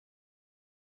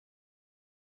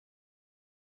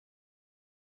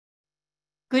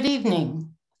Good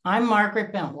evening. I'm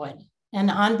Margaret Bentwood,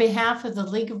 and on behalf of the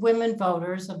League of Women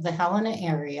Voters of the Helena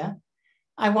area,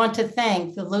 I want to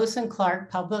thank the Lewis and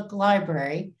Clark Public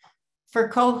Library for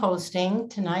co-hosting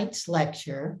tonight's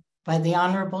lecture by the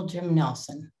Honorable Jim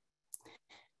Nelson.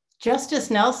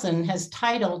 Justice Nelson has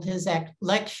titled his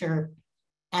lecture,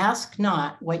 "Ask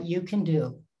Not What You Can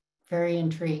Do." Very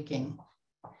intriguing.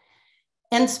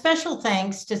 And special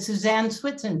thanks to Suzanne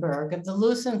Switzenberg of the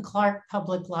Lewis and Clark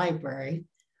Public Library,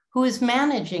 who is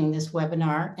managing this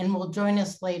webinar and will join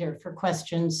us later for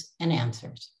questions and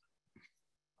answers.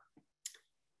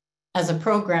 As a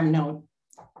program note,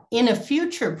 in a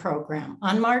future program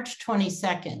on March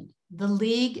 22nd, the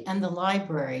League and the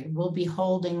library will be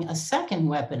holding a second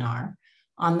webinar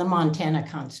on the Montana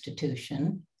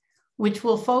Constitution, which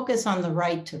will focus on the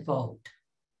right to vote.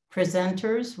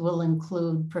 Presenters will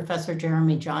include Professor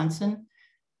Jeremy Johnson,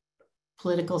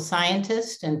 political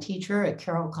scientist and teacher at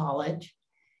Carroll College,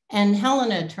 and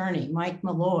Helena attorney Mike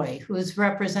Malloy, who is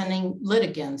representing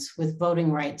litigants with voting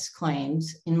rights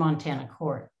claims in Montana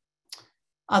court.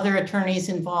 Other attorneys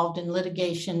involved in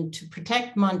litigation to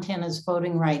protect Montana's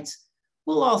voting rights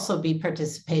will also be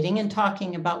participating and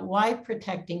talking about why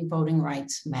protecting voting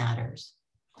rights matters.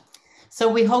 So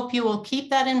we hope you will keep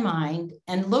that in mind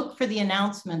and look for the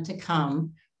announcement to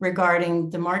come regarding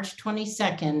the March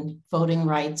 22nd Voting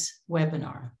Rights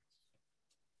webinar.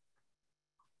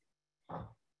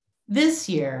 This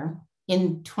year,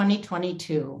 in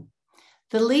 2022,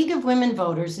 the League of Women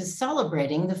Voters is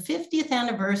celebrating the 50th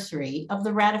anniversary of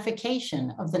the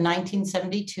ratification of the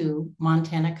 1972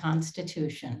 Montana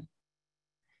Constitution.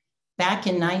 Back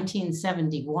in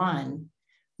 1971,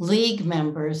 League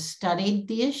members studied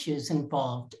the issues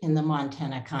involved in the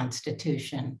Montana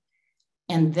Constitution.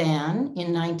 And then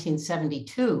in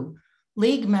 1972,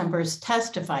 League members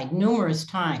testified numerous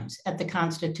times at the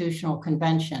Constitutional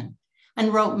Convention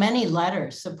and wrote many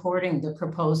letters supporting the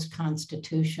proposed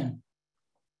Constitution.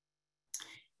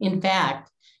 In fact,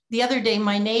 the other day,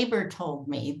 my neighbor told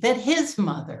me that his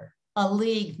mother, a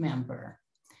League member,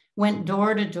 went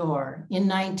door to door in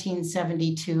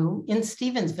 1972 in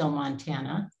Stevensville,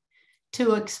 Montana,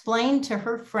 to explain to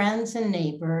her friends and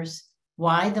neighbors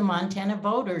why the Montana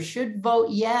voters should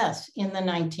vote yes in the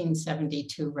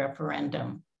 1972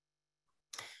 referendum.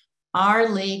 Our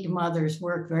League mothers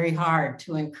worked very hard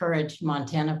to encourage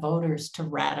Montana voters to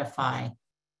ratify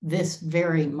this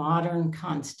very modern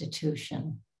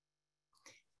Constitution.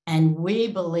 And we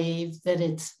believe that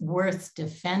it's worth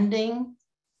defending.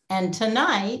 And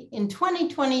tonight, in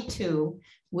 2022,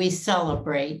 we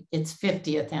celebrate its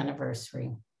 50th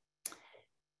anniversary.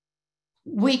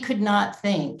 We could not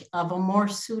think of a more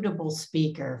suitable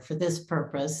speaker for this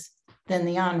purpose than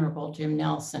the Honorable Jim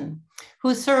Nelson,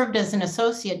 who served as an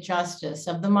Associate Justice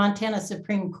of the Montana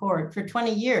Supreme Court for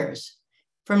 20 years,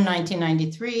 from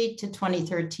 1993 to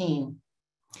 2013.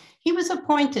 He was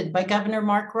appointed by Governor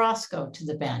Mark Roscoe to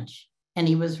the bench, and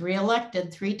he was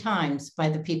reelected 3 times by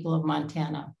the people of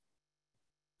Montana.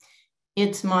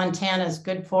 It's Montana's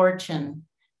good fortune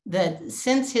that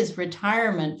since his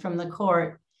retirement from the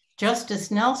court, Justice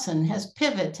Nelson has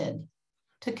pivoted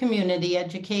to community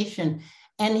education,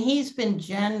 and he's been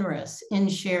generous in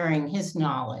sharing his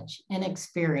knowledge and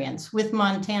experience with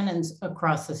Montanans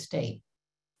across the state.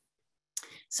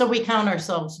 So we count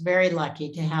ourselves very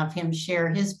lucky to have him share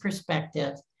his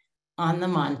perspective on the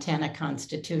Montana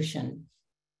Constitution.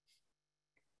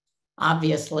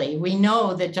 Obviously, we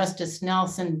know that Justice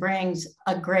Nelson brings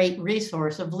a great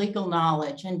resource of legal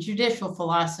knowledge and judicial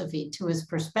philosophy to his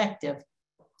perspective,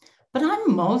 but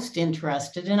I'm most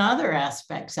interested in other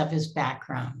aspects of his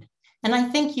background, and I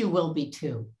think you will be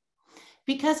too,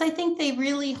 because I think they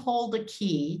really hold a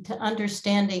key to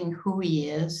understanding who he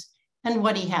is and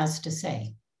what he has to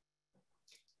say.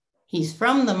 He's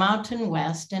from the Mountain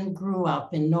West and grew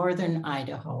up in northern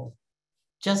Idaho.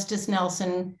 Justice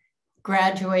Nelson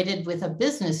graduated with a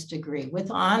business degree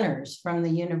with honors from the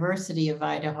University of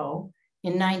Idaho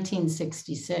in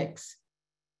 1966.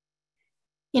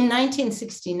 In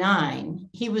 1969,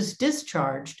 he was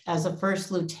discharged as a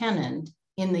first lieutenant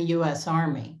in the U.S.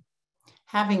 Army,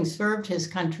 having served his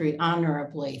country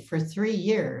honorably for 3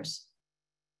 years.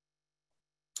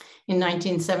 In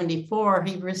 1974,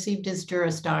 he received his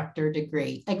Juris Doctor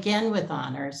degree, again with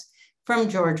honors, from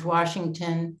George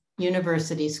Washington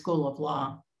University School of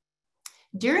Law.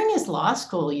 During his law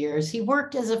school years, he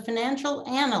worked as a financial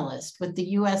analyst with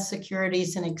the U.S.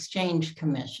 Securities and Exchange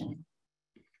Commission.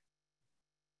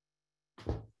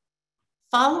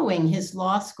 Following his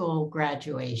law school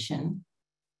graduation,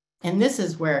 and this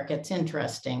is where it gets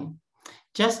interesting,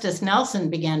 Justice Nelson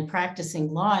began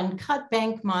practicing law in Cut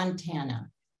Bank, Montana,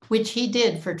 which he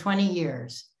did for 20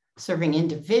 years, serving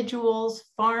individuals,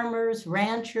 farmers,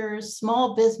 ranchers,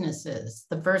 small businesses,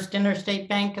 the First Interstate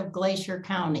Bank of Glacier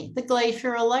County, the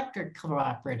Glacier Electric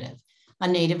Cooperative, a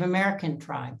Native American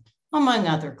tribe, among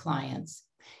other clients.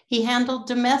 He handled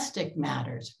domestic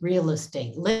matters, real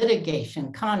estate,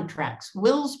 litigation, contracts,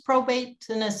 wills, probates,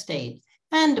 and estate,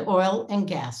 and oil and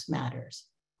gas matters.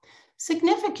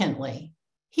 Significantly,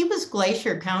 he was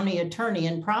Glacier County attorney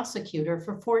and prosecutor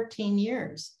for 14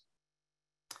 years.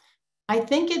 I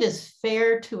think it is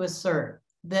fair to assert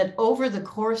that over the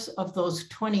course of those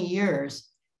 20 years,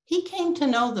 he came to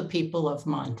know the people of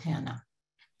Montana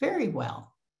very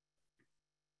well.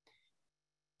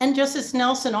 And Justice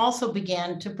Nelson also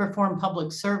began to perform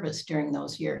public service during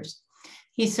those years.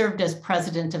 He served as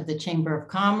president of the Chamber of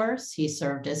Commerce. He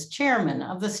served as chairman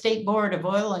of the State Board of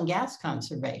Oil and Gas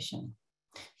Conservation.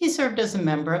 He served as a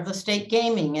member of the State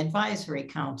Gaming Advisory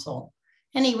Council,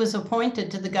 and he was appointed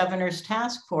to the governor's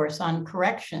task force on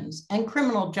corrections and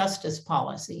criminal justice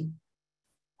policy.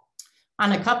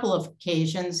 On a couple of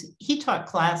occasions, he taught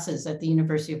classes at the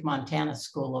University of Montana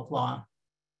School of Law.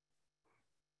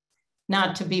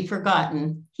 Not to be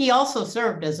forgotten, he also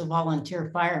served as a volunteer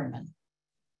fireman.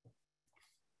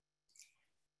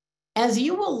 As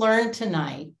you will learn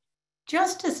tonight,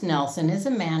 Justice Nelson is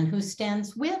a man who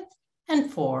stands with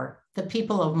and for the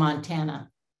people of Montana.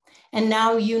 And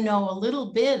now you know a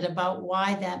little bit about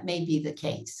why that may be the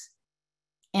case.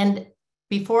 And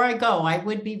before I go, I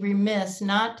would be remiss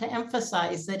not to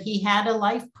emphasize that he had a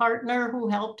life partner who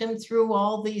helped him through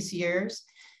all these years.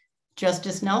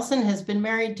 Justice Nelson has been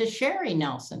married to Sherry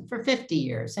Nelson for 50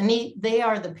 years, and they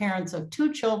are the parents of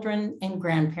 2 children and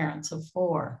grandparents of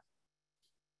 4.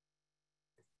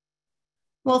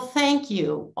 Well, thank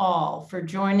you all for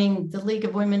joining the League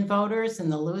of Women Voters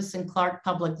and the Lewis and Clark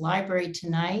Public Library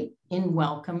tonight in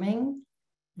welcoming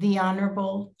the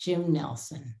Honorable Jim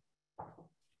Nelson.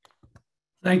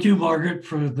 Thank you, Margaret,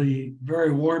 for the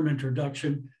very warm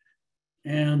introduction.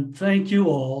 And thank you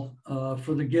all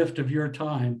for the gift of your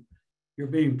time. You're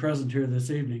being present here this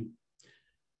evening.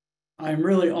 I'm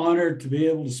really honored to be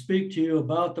able to speak to you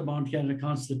about the Montana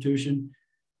Constitution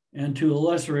and to a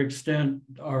lesser extent,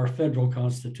 our federal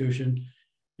Constitution.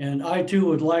 And I too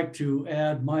would like to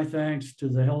add my thanks to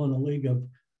the Helena League of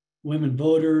Women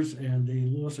Voters and the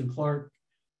Lewis and Clark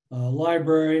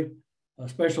Library. A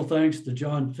special thanks to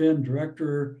John Finn,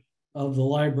 director of the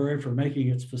library, for making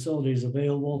its facilities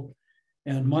available.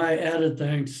 And my added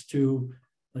thanks to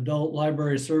Adult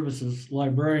Library Services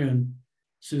librarian,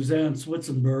 Suzanne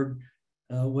Switzenberg,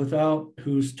 without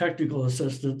whose technical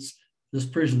assistance this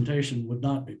presentation would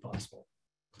not be possible.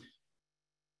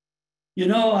 You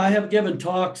know, I have given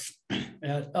talks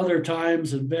at other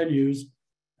times and venues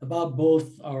about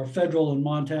both our federal and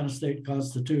Montana state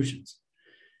constitutions.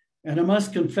 And I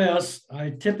must confess,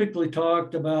 I typically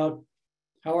talked about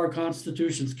how our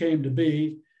constitutions came to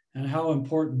be and how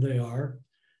important they are.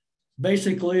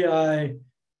 Basically, I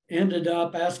ended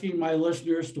up asking my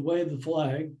listeners to wave the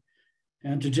flag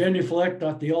and to genuflect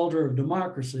at the altar of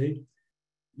democracy.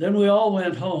 Then we all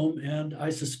went home and I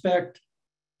suspect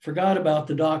forgot about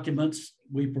the documents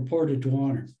we purported to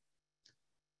honor.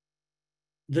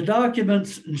 The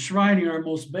documents enshrining our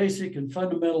most basic and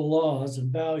fundamental laws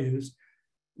and values,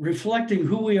 reflecting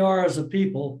who we are as a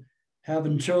people,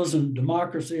 having chosen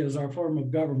democracy as our form of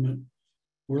government,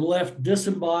 were left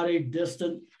disembodied,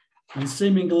 distant, and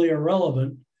seemingly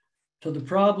irrelevant to the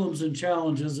problems and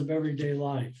challenges of everyday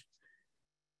life.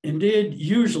 Indeed,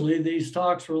 usually these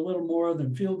talks were a little more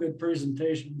than feel-good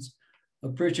presentations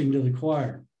of preaching to the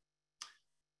choir.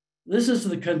 This is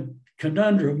the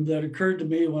conundrum that occurred to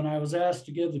me when I was asked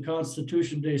to give the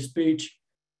Constitution Day speech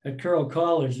at Carroll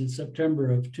College in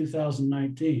September of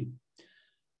 2019.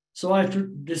 So I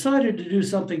decided to do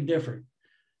something different.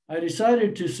 I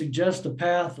decided to suggest a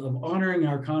path of honoring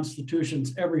our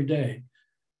constitutions every day,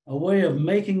 a way of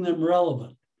making them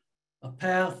relevant, a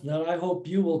path that I hope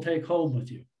you will take home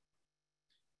with you.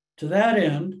 To that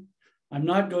end, I'm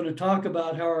not going to talk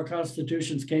about how our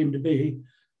constitutions came to be.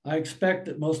 I expect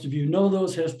that most of you know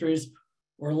those histories,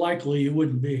 or likely you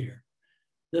wouldn't be here.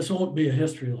 This won't be a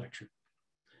history lecture.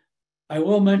 I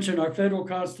will mention our federal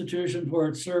constitution where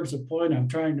it serves a point I'm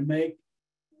trying to make,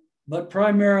 but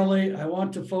primarily I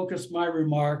want to focus my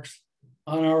remarks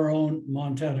on our own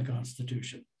Montana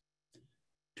Constitution.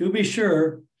 To be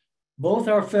sure, both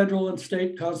our federal and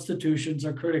state constitutions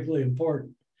are critically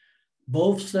important.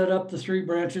 Both set up the 3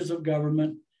 branches of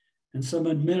government and some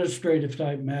administrative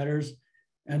type matters,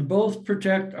 and both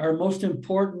protect our most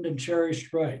important and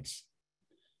cherished rights.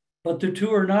 But the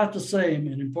two are not the same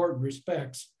in important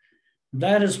respects,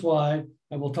 That is why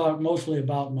I will talk mostly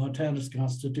about Montana's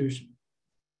Constitution.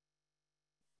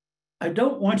 I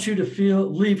don't want you to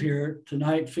leave here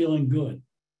tonight feeling good.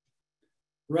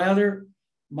 Rather,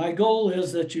 my goal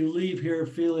is that you leave here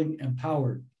feeling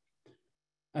empowered.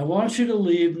 I want you to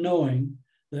leave knowing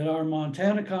that our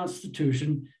Montana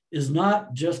Constitution is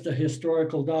not just a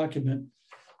historical document,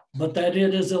 but that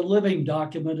it is a living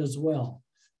document as well,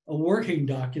 a working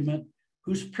document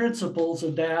whose principles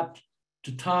adapt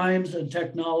to times and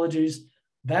technologies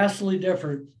vastly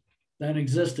different than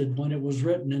existed when it was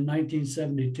written in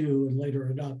 1972 and later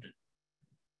adopted.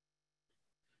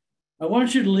 I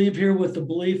want you to leave here with the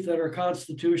belief that our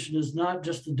Constitution is not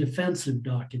just a defensive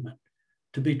document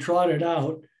to be trotted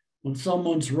out when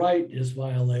someone's right is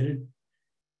violated.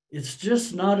 It's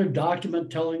just not a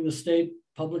document telling the state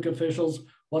public officials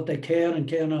what they can and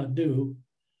cannot do,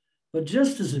 but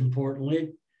just as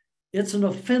importantly, it's an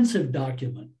offensive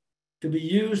document to be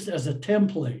used as a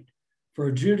template for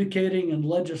adjudicating and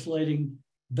legislating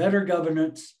better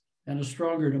governance and a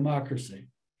stronger democracy.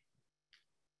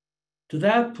 To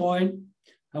that point,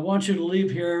 I want you to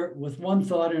leave here with one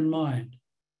thought in mind.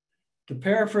 To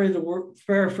paraphrase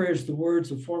the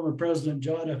words of former President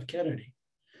John F. Kennedy,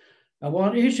 I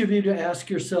want each of you to ask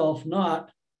yourself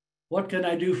not, what can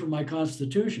I do for my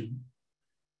Constitution?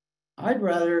 I'd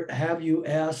rather have you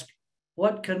ask,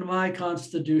 what can my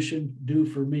Constitution do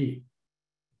for me?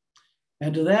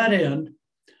 And to that end,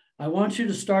 I want you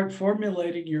to start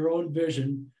formulating your own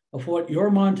vision of what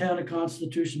your Montana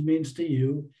Constitution means to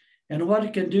you and what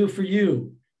it can do for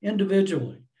you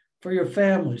individually, for your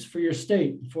families, for your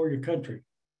state, and for your country.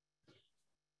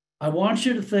 I want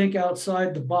you to think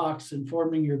outside the box in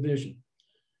forming your vision.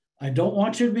 I don't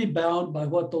want you to be bound by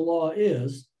what the law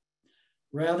is.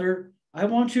 Rather, I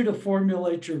want you to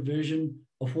formulate your vision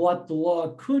of what the law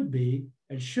could be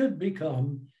and should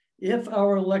become if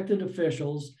our elected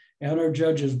officials and our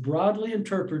judges broadly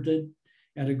interpreted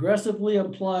and aggressively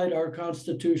applied our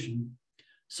Constitution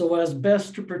so as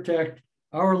best to protect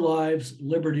our lives,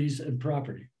 liberties, and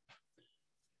property.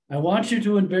 I want you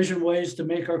to envision ways to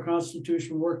make our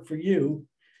Constitution work for you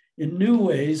in new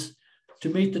ways to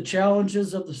meet the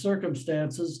challenges of the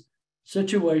circumstances,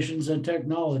 situations, and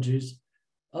technologies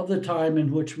of the time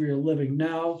in which we are living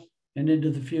now and into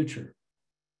the future.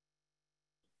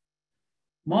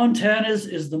 Montana's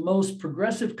is the most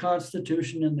progressive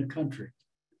Constitution in the country,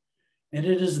 and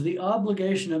it is the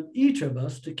obligation of each of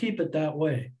us to keep it that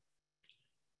way.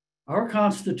 Our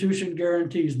Constitution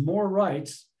guarantees more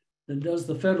rights than does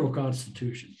the federal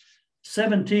Constitution,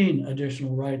 17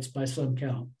 additional rights by some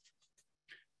count.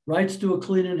 Rights to a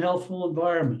clean and healthful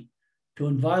environment, to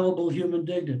inviolable human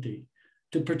dignity,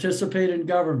 to participate in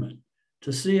government,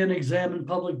 to see and examine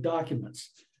public documents,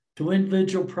 to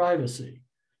individual privacy,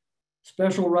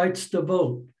 special rights to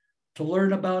vote, to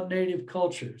learn about Native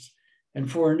cultures, and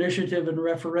for initiative and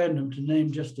referendum, to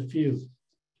name just a few.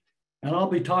 And I'll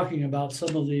be talking about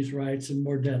some of these rights in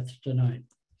more depth tonight.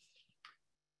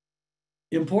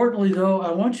 Importantly, though,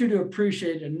 I want you to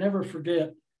appreciate and never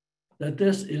forget that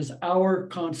this is our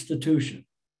Constitution.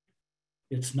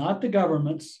 It's not the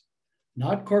government's,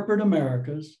 not corporate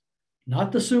America's,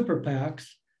 not the super PACs,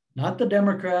 not the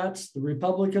Democrats, the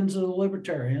Republicans, or the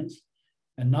Libertarians,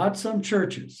 and not some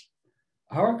churches.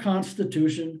 Our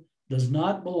Constitution does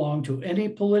not belong to any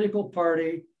political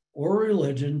party or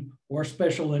religion or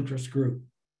special interest group.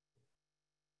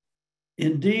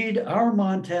 Indeed, our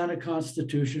Montana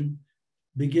Constitution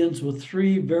begins with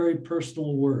three very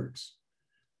personal words: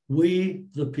 we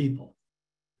the people.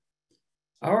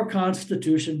 Our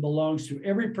Constitution belongs to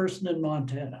every person in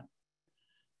Montana.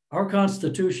 Our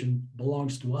Constitution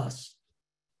belongs to us.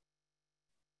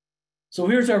 So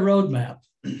here's our roadmap.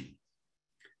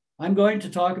 I'm going to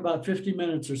talk about 50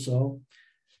 minutes or so,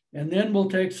 and then we'll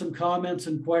take some comments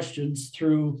and questions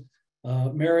through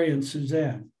Mary and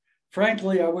Suzanne.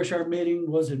 Frankly, I wish our meeting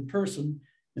was in person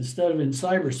instead of in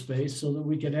cyberspace so that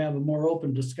we could have a more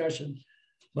open discussion,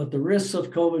 but the risks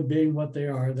of COVID being what they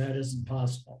are, that isn't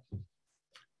possible.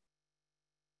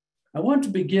 I want to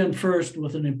begin first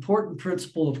with an important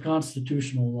principle of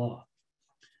constitutional law.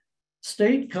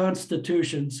 State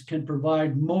constitutions can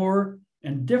provide more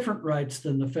and different rights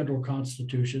than the federal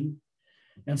Constitution,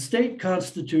 and state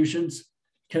constitutions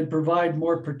can provide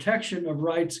more protection of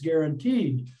rights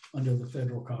guaranteed under the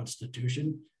federal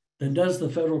Constitution than does the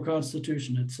federal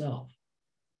Constitution itself.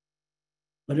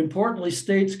 But importantly,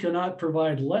 states cannot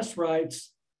provide less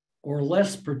rights or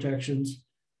less protections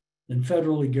than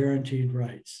federally guaranteed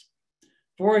rights.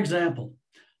 For example,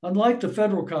 unlike the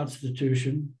federal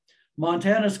Constitution,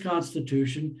 Montana's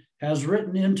Constitution has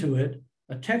written into it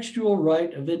a textual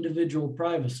right of individual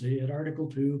privacy at Article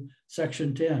 2,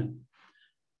 Section 10.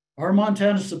 Our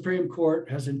Montana Supreme Court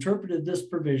has interpreted this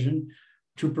provision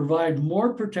to provide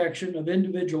more protection of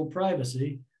individual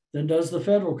privacy than does the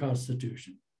federal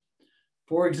Constitution.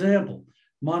 For example,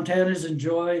 Montanans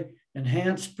enjoy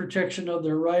enhanced protection of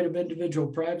their right of individual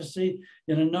privacy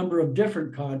in a number of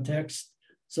different contexts,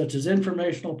 such as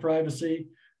informational privacy,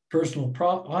 personal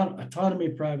autonomy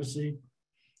privacy,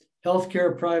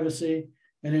 healthcare privacy,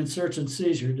 and in search and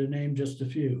seizure, to name just a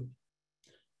few.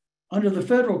 Under the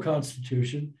federal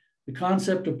Constitution, the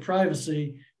concept of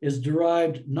privacy is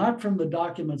derived not from the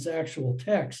document's actual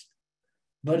text,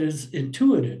 but is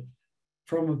intuited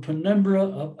from a penumbra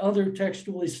of other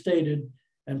textually stated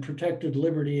and protected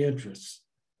liberty interests.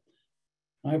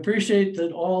 I appreciate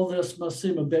that all this must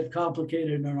seem a bit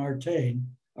complicated and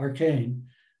arcane,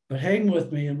 but hang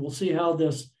with me and we'll see how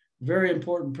this very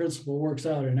important principle works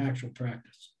out in actual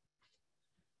practice.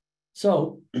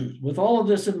 So, with all of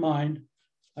this in mind,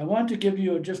 I want to give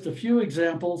you just a few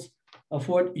examples of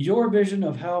what your vision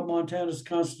of how Montana's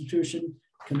Constitution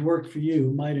can work for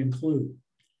you might include.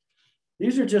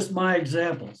 These are just my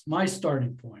examples, my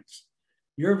starting points.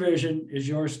 Your vision is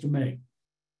yours to make.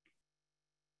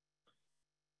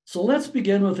 So let's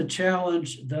begin with a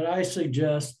challenge that I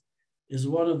suggest is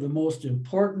one of the most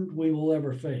important we will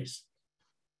ever face.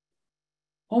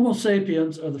 Homo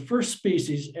sapiens are the first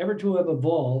species ever to have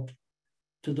evolved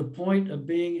to the point of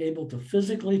being able to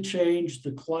physically change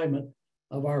the climate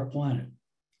of our planet.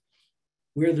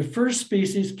 We are the first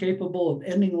species capable of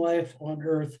ending life on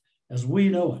Earth as we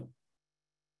know it.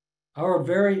 Our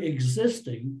very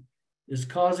existing is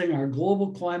causing our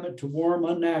global climate to warm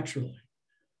unnaturally.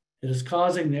 It is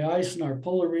causing the ice in our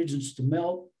polar regions to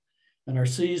melt and our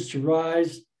seas to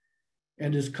rise,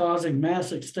 and is causing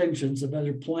mass extinctions of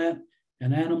other plant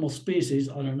and animal species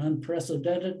on an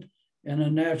unprecedented and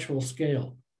unnatural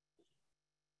scale.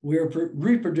 We are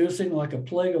reproducing like a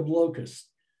plague of locusts,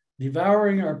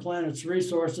 devouring our planet's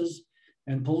resources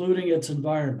and polluting its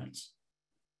environments.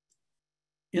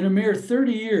 In a mere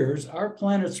 30 years, our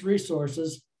planet's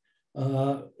resources,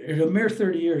 there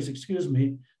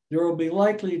will be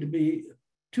likely to be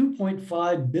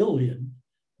 2.5 billion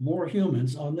more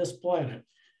humans on this planet,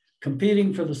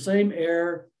 competing for the same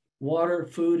air, water,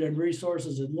 food, and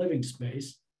resources in living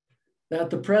space that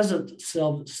the present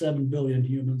 7 billion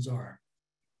humans are.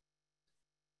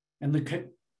 And the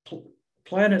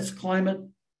planet's climate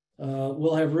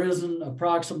will have risen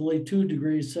approximately 2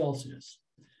 degrees Celsius.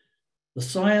 The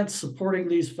science supporting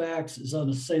these facts is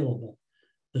unassailable.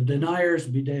 The deniers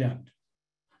be damned.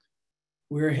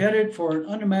 We are headed for an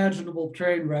unimaginable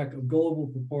train wreck of global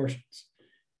proportions.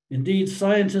 Indeed,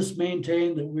 scientists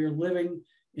maintain that we are living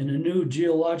in a new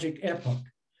geologic epoch,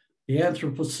 the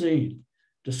Anthropocene,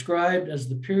 described as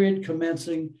the period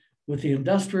commencing with the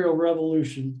Industrial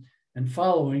Revolution and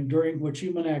following, during which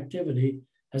human activity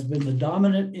has been the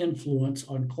dominant influence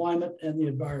on climate and the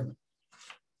environment.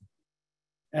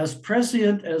 As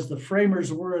prescient as the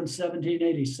framers were in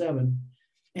 1787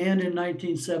 and in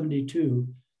 1972,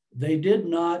 they did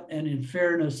not, and in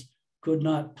fairness, could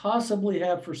not possibly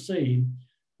have foreseen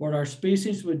what our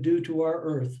species would do to our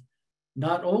Earth,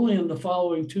 not only in the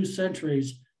following 2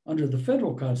 centuries under the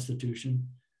federal Constitution,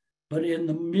 but in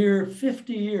the mere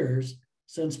 50 years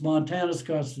since Montana's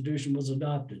Constitution was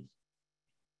adopted.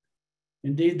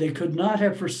 Indeed, they could not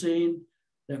have foreseen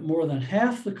that more than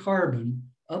half the carbon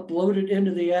uploaded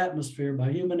into the atmosphere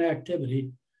by human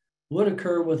activity would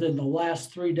occur within the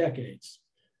last 3 decades.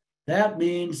 That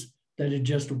means that in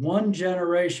just 1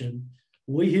 generation,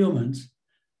 we humans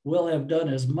will have done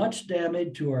as much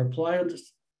damage to our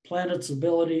planet's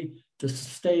ability to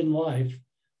sustain life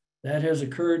that has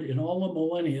occurred in all the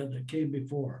millennia that came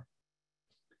before.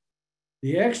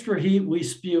 The extra heat we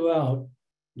spew out,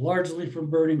 largely from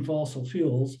burning fossil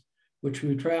fuels, which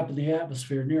we trap in the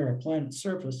atmosphere near our planet's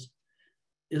surface,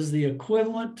 is the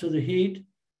equivalent to the heat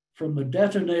from the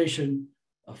detonation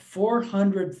of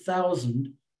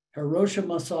 400,000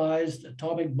 Hiroshima-sized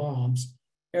atomic bombs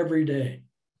every day.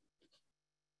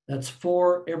 That's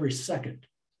 4 every second.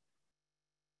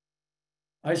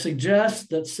 I suggest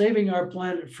that saving our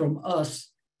planet from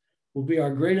us will be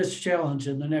our greatest challenge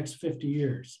in the next 50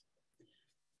 years.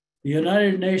 The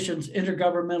United Nations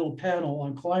Intergovernmental Panel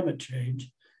on Climate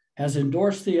Change has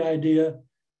endorsed the idea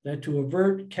that to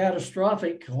avert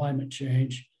catastrophic climate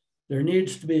change, there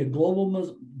needs to be a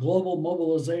global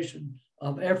mobilization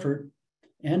of effort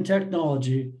and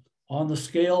technology on the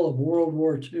scale of World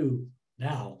War II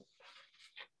now.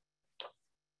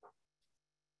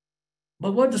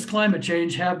 But what does climate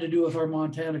change have to do with our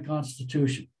Montana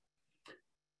Constitution?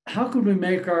 How could we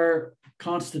make our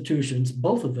constitutions,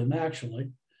 both of them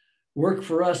actually, work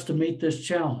for us to meet this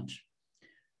challenge?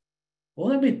 Well,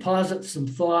 let me posit some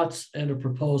thoughts and a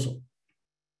proposal.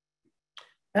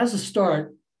 As a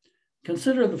start,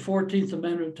 consider the 14th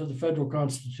Amendment to the Federal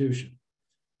Constitution.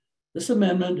 This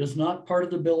amendment is not part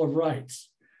of the Bill of Rights.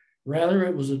 Rather,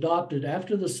 it was adopted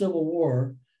after the Civil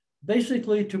War,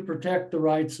 basically to protect the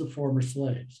rights of former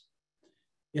slaves.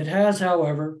 It has,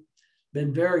 however,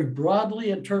 been very broadly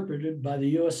interpreted by the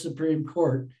U.S. Supreme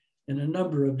Court in a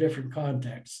number of different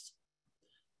contexts.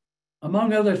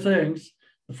 Among other things,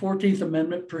 the 14th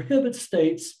Amendment prohibits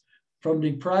states from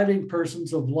depriving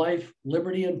persons of life,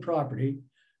 liberty, and property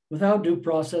without due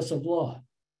process of law.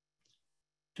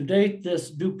 To date, this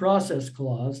due process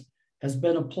clause has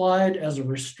been applied as a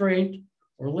restraint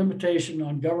or limitation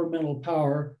on governmental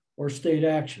power or state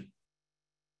action.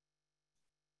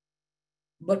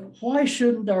 But why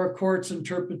shouldn't our courts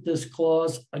interpret this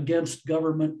clause against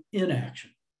government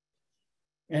inaction?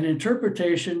 An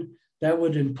interpretation that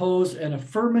would impose an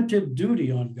affirmative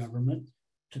duty on government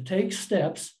to take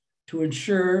steps to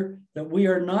ensure that we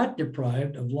are not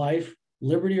deprived of life,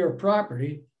 liberty, or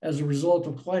property as a result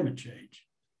of climate change.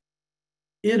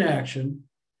 Inaction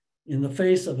in the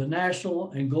face of a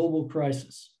national and global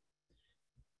crisis.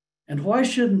 And why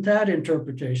shouldn't that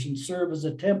interpretation serve as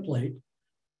a template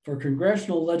for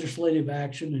congressional legislative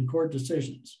action and court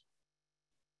decisions?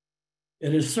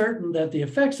 It is certain that the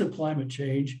effects of climate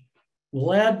change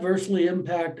will adversely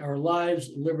impact our lives,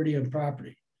 liberty, and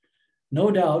property. No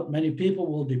doubt many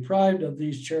people will be deprived of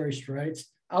these cherished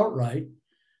rights outright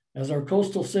as our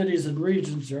coastal cities and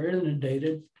regions are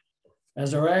inundated,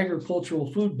 as our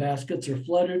agricultural food baskets are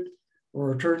flooded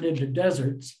or are turned into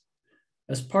deserts,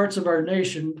 as parts of our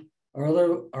nation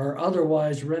are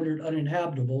otherwise rendered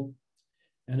uninhabitable,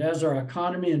 and as our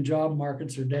economy and job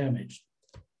markets are damaged.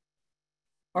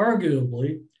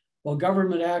 Arguably, while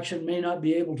government action may not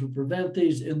be able to prevent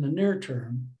these in the near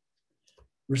term,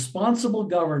 responsible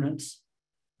governance,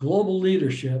 global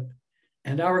leadership,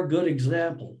 and our good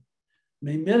example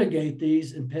may mitigate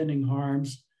these impending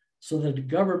harms so that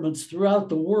governments throughout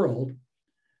the world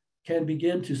can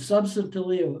begin to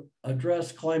substantively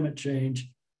address climate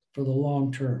change for the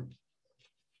long term.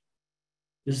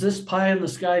 Is this pie in the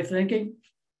sky thinking?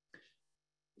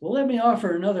 Well, let me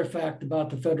offer another fact about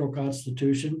the federal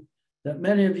Constitution that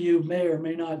many of you may or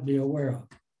may not be aware of.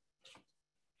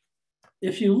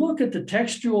 If you look at the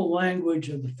textual language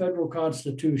of the federal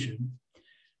Constitution,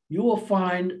 you will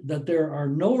find that there are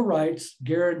no rights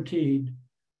guaranteed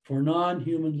for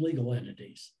non-human legal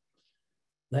entities.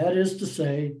 That is to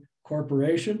say,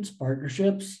 corporations,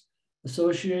 partnerships,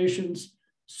 associations,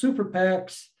 super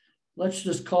PACs, let's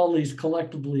just call these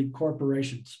collectively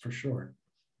corporations for short.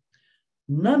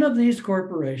 None of these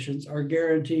corporations are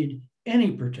guaranteed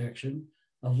any protection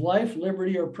of life,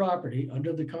 liberty, or property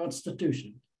under the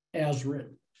Constitution as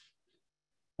written.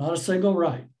 Not a single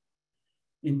right.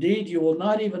 Indeed, you will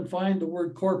not even find the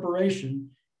word corporation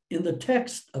in the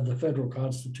text of the federal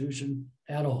Constitution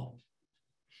at all.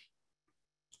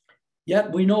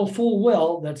 Yet we know full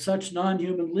well that such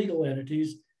non-human legal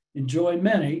entities enjoy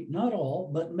many, not all,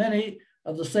 but many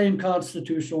of the same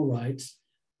constitutional rights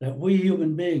that we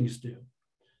human beings do.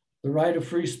 The right of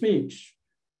free speech,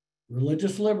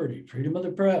 religious liberty, freedom of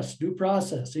the press, due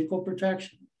process, equal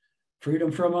protection,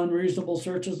 freedom from unreasonable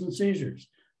searches and seizures,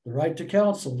 the right to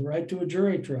counsel, the right to a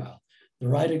jury trial, the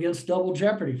right against double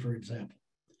jeopardy, for example.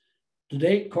 To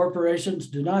date, corporations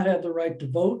do not have the right to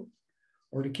vote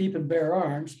or to keep and bear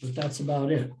arms, but that's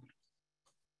about it.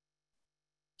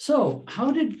 So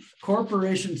how did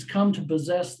corporations come to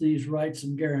possess these rights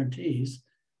and guarantees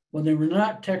when they were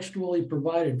not textually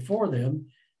provided for them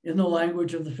in the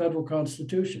language of the federal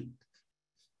Constitution?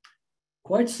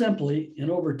 Quite simply, in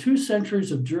over 2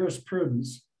 centuries of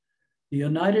jurisprudence, the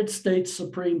United States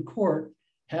Supreme Court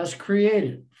has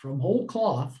created from whole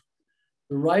cloth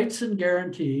the rights and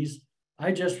guarantees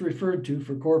I just referred to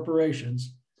for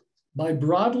corporations by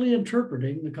broadly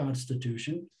interpreting the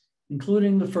Constitution,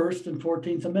 including the First and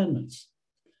 14th Amendments.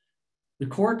 The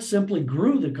court simply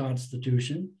grew the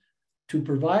Constitution to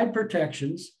provide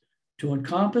protections to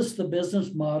encompass the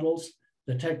business models,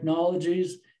 the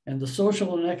technologies, and the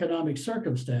social and economic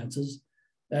circumstances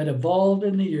that evolved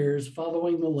in the years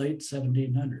following the late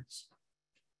 1700s.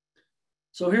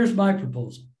 So here's my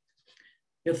proposal.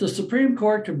 If the Supreme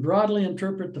Court can broadly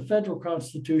interpret the federal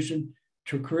Constitution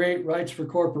to create rights for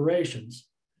corporations,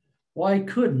 why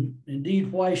couldn't,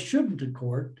 indeed, why shouldn't the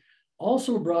court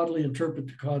also broadly interpret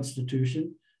the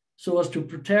Constitution so as to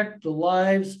protect the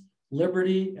lives,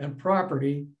 liberty, and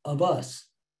property of us,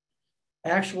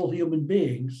 actual human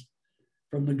beings,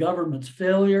 from the government's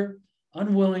failure,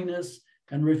 unwillingness,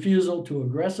 and refusal to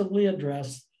aggressively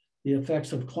address the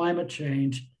effects of climate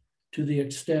change to the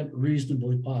extent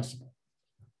reasonably possible.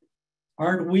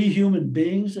 Aren't we human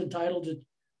beings entitled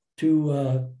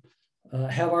to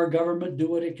have our government do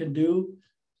what it can do,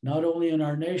 not only in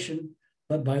our nation,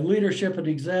 but by leadership and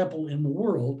example in the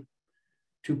world,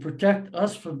 to protect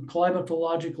us from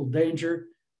climatological danger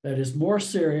that is more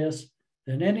serious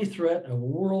than any threat of a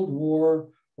world war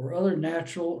or other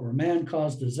natural or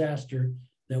man-caused disaster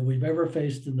that we've ever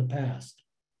faced in the past?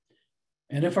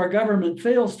 And if our government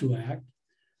fails to act,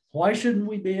 why shouldn't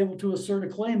we be able to assert a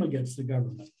claim against the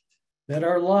government that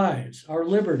our lives, our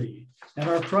liberty, and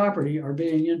our property are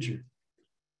being injured?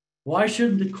 Why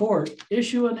shouldn't the court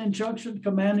issue an injunction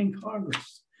commanding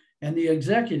Congress and the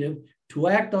executive to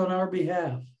act on our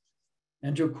behalf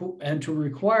and to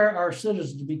require our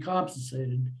citizens to be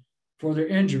compensated for their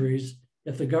injuries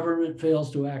if the government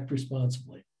fails to act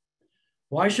responsibly?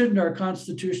 Why shouldn't our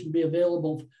Constitution be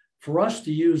available for us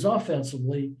to use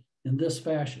offensively in this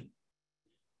fashion?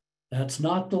 That's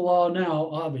not the law now,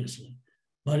 obviously,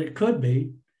 but it could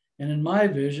be, and in my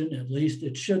vision, at least,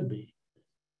 it should be.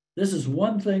 This is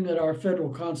one thing that our federal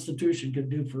Constitution can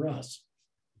do for us.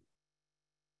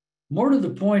 More to the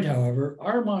point, however,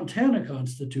 our Montana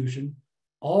Constitution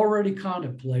already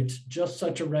contemplates just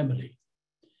such a remedy.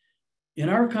 In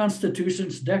our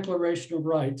Constitution's Declaration of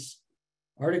Rights,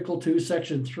 Article 2,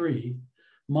 Section 3,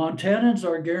 Montanans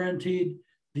are guaranteed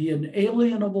the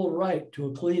inalienable right to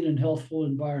a clean and healthful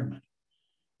environment,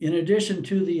 in addition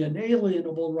to the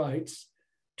inalienable rights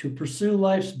to pursue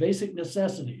life's basic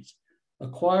necessities,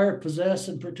 acquire, possess,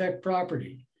 and protect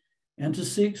property, and to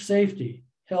seek safety,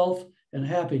 health, and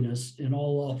happiness in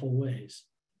all lawful ways.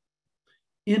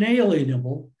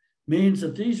 Inalienable means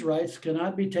that these rights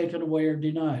cannot be taken away or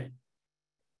denied.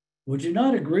 Would you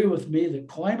not agree with me that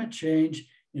climate change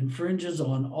infringes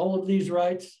on all of these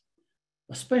rights,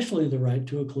 especially the right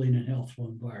to a clean and healthful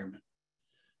environment?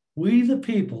 We, the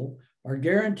people, are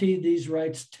guaranteed these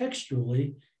rights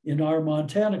textually in our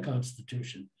Montana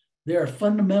Constitution. They are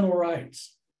fundamental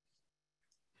rights.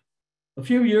 A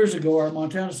few years ago, our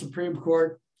Montana Supreme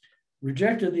Court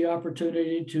rejected the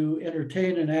opportunity to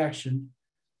entertain an action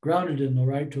grounded in the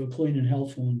right to a clean and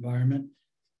healthful environment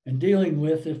and dealing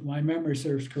with, if my memory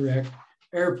serves correct,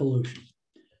 air pollution.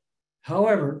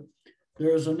 However,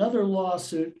 there is another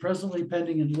lawsuit presently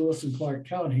pending in Lewis and Clark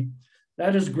County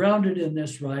that is grounded in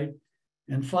this right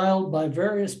and filed by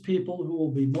various people who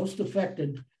will be most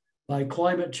affected by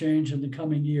climate change in the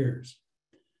coming years.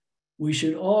 We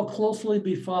should all closely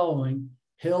be following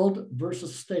Held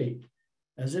versus State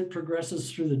as it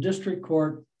progresses through the district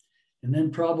court and then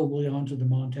probably onto the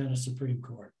Montana Supreme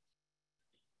Court.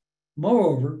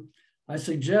 Moreover, I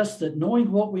suggest that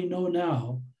knowing what we know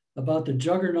now about the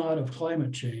juggernaut of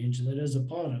climate change that is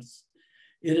upon us,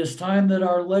 it is time that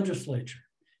our legislature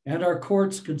and our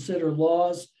courts consider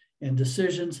laws and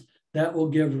decisions that will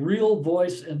give real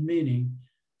voice and meaning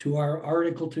to our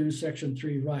Article 2, Section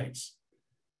 3 rights.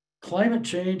 Climate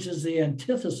change is the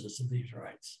antithesis of these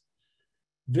rights.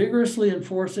 Vigorously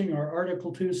enforcing our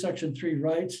Article 2, Section 3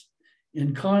 rights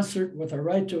in concert with our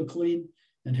right to a clean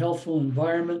and healthful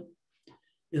environment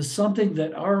is something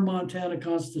that our Montana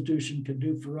Constitution can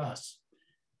do for us.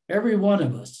 Every one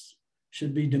of us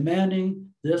should be demanding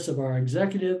this of our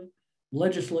executive,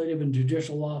 legislative, and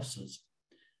judicial offices.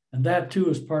 And that too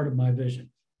is part of my vision.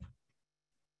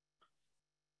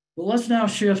 But let's now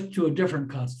shift to a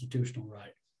different constitutional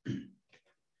right.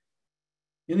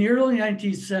 In the early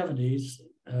 1970s,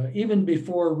 even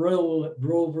before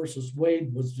Roe versus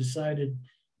Wade was decided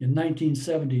in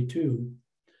 1972,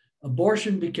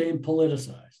 abortion became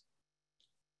politicized.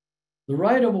 The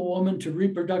right of a woman to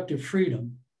reproductive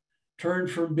freedom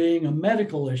turned from being a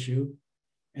medical issue,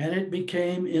 and it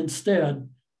became instead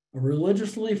a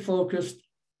religiously focused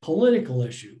political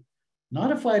issue,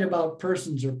 not a fight about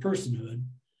persons or personhood,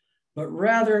 but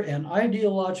rather an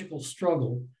ideological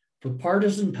struggle for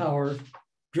partisan power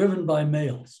driven by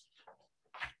males.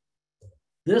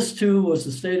 This too was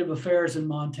the state of affairs in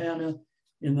Montana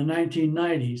in the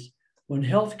 1990s when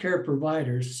healthcare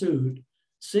providers sued,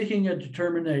 seeking a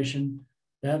determination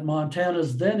that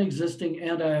Montana's then existing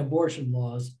anti-abortion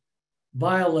laws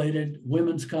violated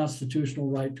women's constitutional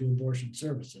right to abortion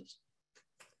services.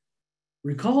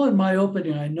 Recall in my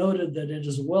opening, I noted that it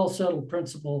is a well-settled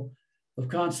principle of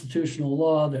constitutional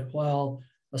law that while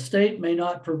a state may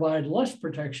not provide less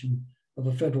protection of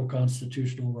a federal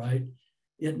constitutional right,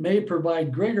 it may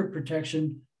provide greater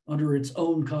protection under its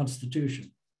own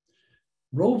constitution.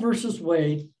 Roe versus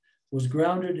Wade was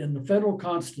grounded in the federal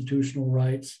constitutional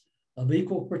rights of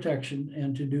equal protection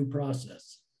and to due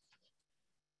process.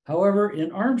 However,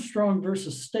 in Armstrong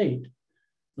versus State,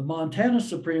 the Montana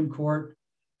Supreme Court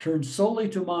turned solely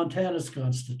to Montana's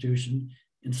Constitution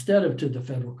instead of to the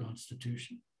federal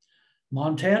Constitution.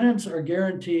 Montanans are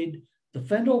guaranteed the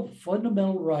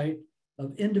fundamental right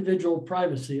of individual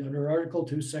privacy under Article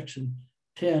 2, Section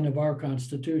 10 of our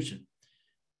Constitution.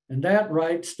 And that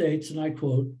right states, and I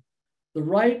quote, "The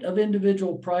right of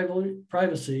individual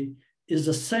privacy is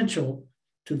essential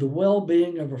to the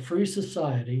well-being of a free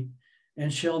society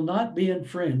and shall not be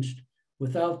infringed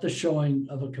without the showing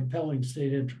of a compelling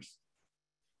state interest."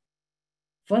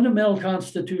 Fundamental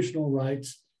constitutional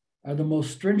rights are the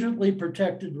most stringently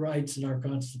protected rights in our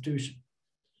Constitution.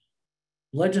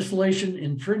 Legislation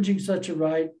infringing such a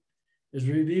right is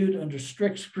reviewed under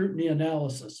strict scrutiny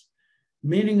analysis,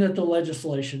 meaning that the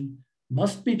legislation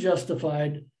must be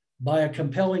justified by a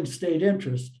compelling state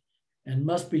interest and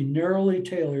must be narrowly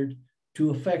tailored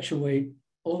to effectuate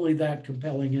only that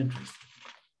compelling interest.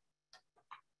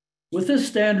 With this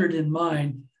standard in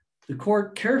mind, the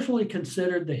court carefully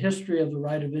considered the history of the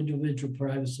right of individual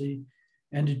privacy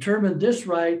and determined this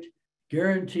right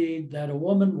guaranteed that a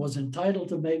woman was entitled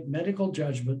to make medical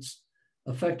judgments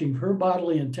affecting her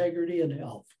bodily integrity and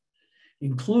health,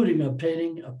 including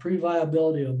obtaining a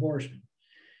pre-viability abortion,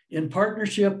 in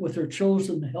partnership with her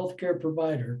chosen healthcare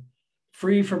provider,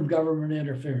 free from government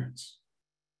interference.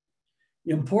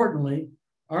 Importantly,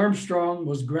 Armstrong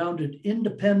was grounded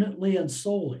independently and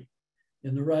solely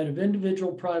in the right of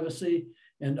individual privacy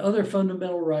and other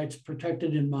fundamental rights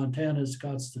protected in Montana's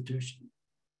Constitution.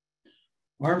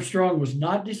 Armstrong was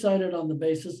not decided on the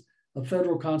basis of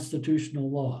federal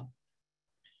constitutional law.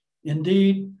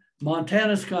 Indeed,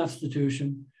 Montana's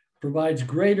Constitution provides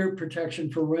greater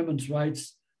protection for women's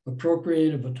rights,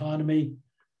 appropriative autonomy,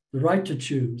 the right to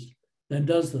choose, than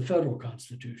does the federal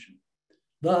Constitution.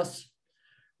 Thus,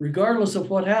 regardless of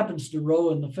what happens to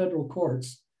Roe in the federal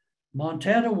courts,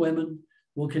 Montana women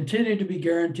will continue to be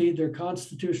guaranteed their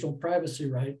constitutional privacy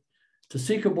right to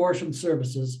seek abortion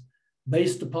services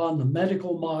based upon the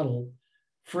medical model,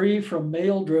 free from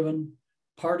male-driven,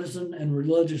 partisan, and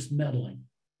religious meddling.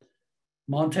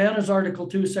 Montana's Article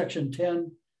 2, Section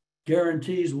 10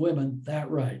 guarantees women that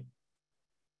right.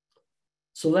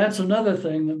 So that's another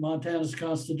thing that Montana's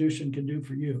Constitution can do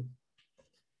for you.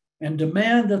 And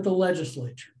demand that the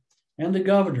legislature and the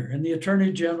governor and the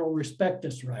attorney general respect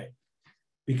this right.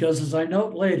 Because as I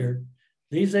note later,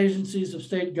 these agencies of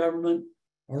state government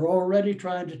are already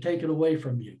trying to take it away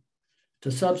from you,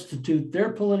 to substitute their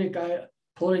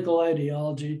political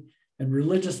ideology and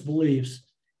religious beliefs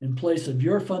in place of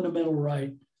your fundamental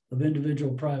right of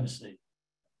individual privacy.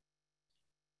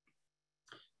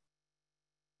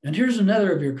 And here's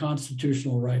another of your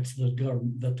constitutional rights that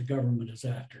the government is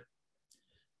after.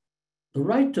 The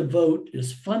right to vote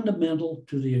is fundamental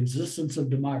to the existence of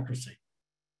democracy.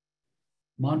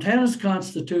 Montana's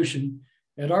Constitution,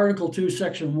 at Article 2,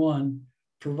 Section 1,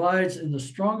 provides in the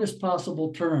strongest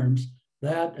possible terms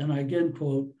that, and I again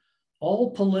quote, "all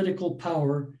political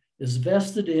power is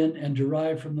vested in and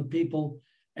derived from the people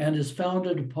and is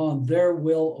founded upon their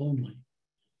will only."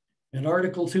 And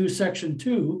Article 2, Section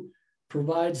 2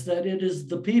 provides that it is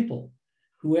the people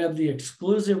who have the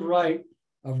exclusive right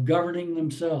of governing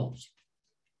themselves.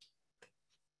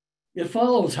 It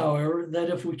follows, however, that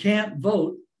if we can't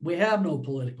vote, we have no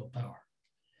political power,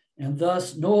 and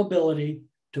thus no ability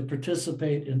to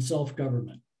participate in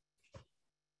self-government.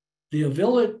 The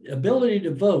ability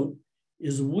to vote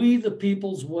is we the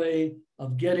people's way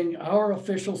of getting our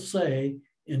official say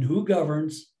in who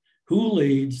governs, who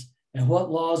leads, and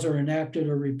what laws are enacted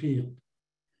or repealed.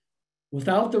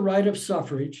 Without the right of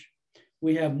suffrage,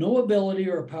 we have no ability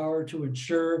or power to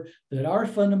ensure that our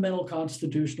fundamental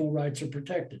constitutional rights are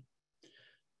protected.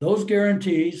 Those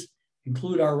guarantees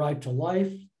include our right to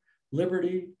life,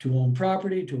 liberty, to own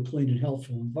property, to a clean and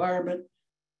healthful environment,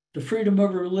 to freedom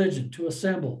of religion, to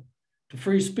assemble, to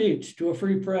free speech, to a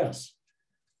free press,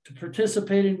 to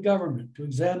participate in government, to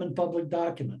examine public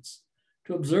documents,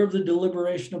 to observe the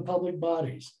deliberation of public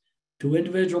bodies, to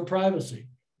individual privacy,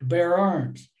 to bear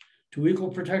arms, to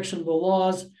equal protection of the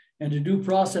laws and to due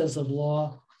process of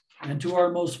law, and to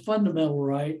our most fundamental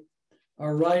right,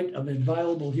 our right of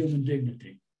inviolable human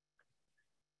dignity.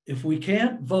 If we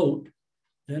can't vote,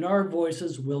 then our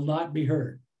voices will not be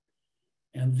heard.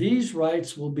 And these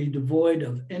rights will be devoid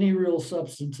of any real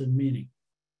substance and meaning.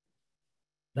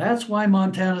 That's why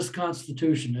Montana's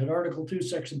Constitution at Article 2,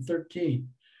 Section 13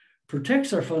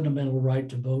 protects our fundamental right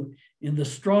to vote in the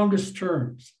strongest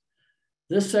terms.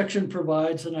 This section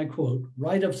provides, and I quote,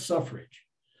 "right of suffrage.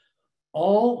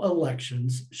 All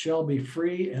elections shall be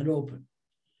free and open,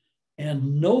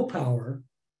 and no power,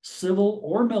 civil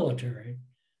or military,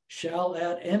 shall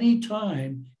at any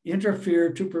time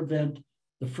interfere to prevent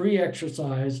the free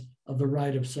exercise of the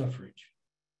right of suffrage.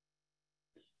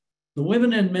 The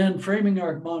women and men framing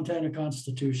our Montana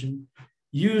Constitution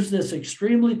use this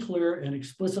extremely clear and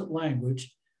explicit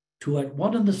language to, at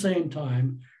one and the same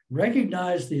time,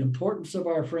 recognize the importance of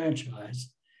our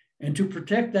franchise and to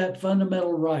protect that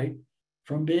fundamental right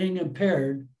from being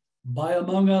impaired by,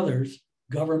 among others,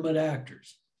 government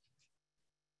actors.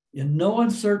 In no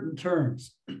uncertain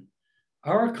terms,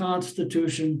 our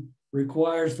Constitution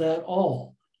requires that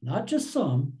all, not just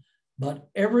some, but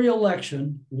every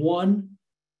election, one,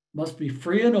 must be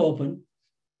free and open,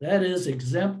 that is,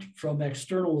 exempt from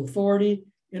external authority,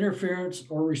 interference,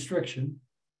 or restriction.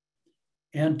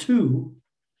 And two,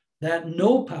 that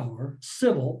no power,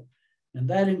 civil, and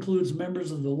that includes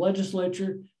members of the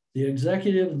legislature, the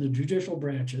executive, and the judicial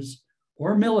branches,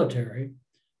 or military,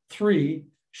 three,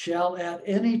 shall at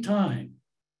any time,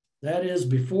 that is,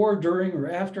 before, during, or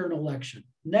after an election,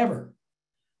 never,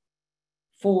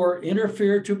 four,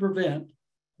 interfere to prevent,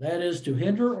 that is, to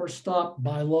hinder or stop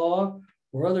by law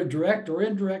or other direct or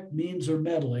indirect means or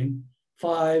meddling.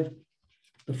 Five,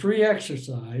 the free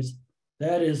exercise,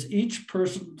 that is, each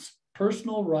person's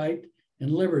personal right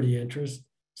and liberty interest.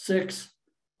 Six,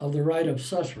 of the right of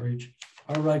suffrage,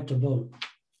 our right to vote.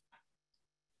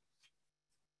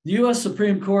 The U.S.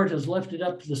 Supreme Court has left it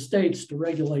up to the states to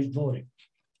regulate voting.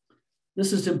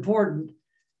 This is important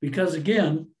because,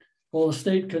 again, while the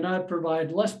state cannot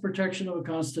provide less protection of a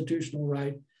constitutional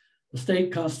right, the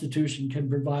state constitution can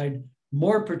provide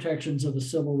more protections of a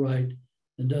civil right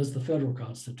than does the federal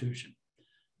constitution.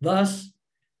 Thus,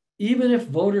 even if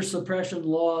voter suppression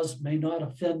laws may not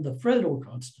offend the federal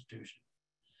constitution,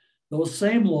 those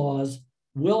same laws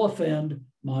will offend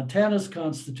Montana's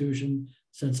constitution,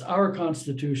 since our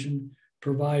constitution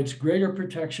provides greater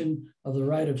protection of the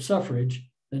right of suffrage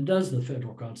than does the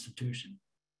federal constitution.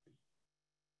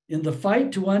 In the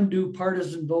fight to undo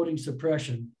partisan voting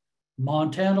suppression,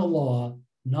 Montana law,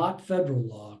 not federal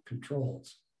law,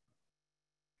 controls.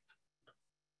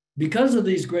 Because of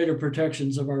these greater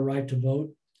protections of our right to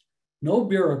vote, no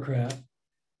bureaucrat,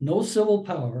 no civil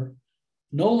power,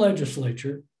 no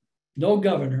legislature, no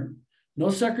governor, no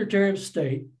secretary of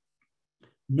state,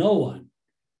 no one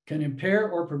can impair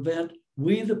or prevent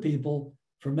we the people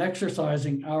from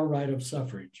exercising our right of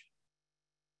suffrage.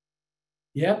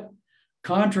 Yet,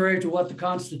 contrary to what the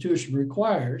Constitution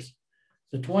requires,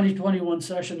 the 2021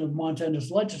 session of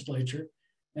Montana's legislature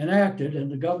enacted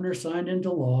and the governor signed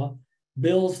into law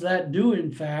bills that do,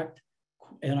 in fact,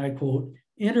 and I quote,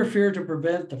 interfere to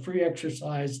prevent the free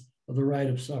exercise of the right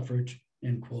of suffrage,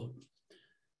 end quote.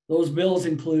 Those bills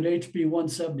include HB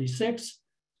 176,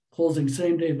 closing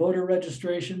same-day voter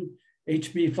registration,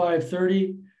 HB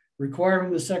 530,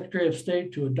 requiring the Secretary of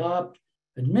State to adopt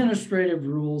administrative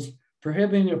rules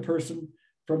prohibiting a person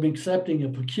from accepting a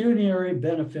pecuniary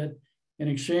benefit in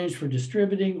exchange for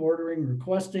distributing, ordering,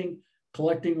 requesting,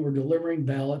 collecting, or delivering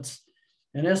ballots,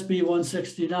 and SB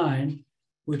 169,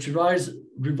 which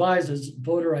revises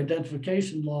voter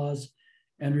identification laws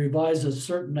and revises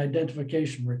certain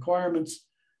identification requirements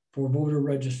for voter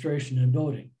registration and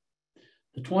voting.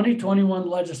 The 2021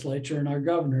 legislature and our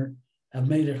governor have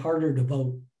made it harder to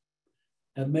vote,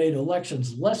 have made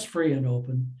elections less free and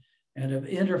open, and have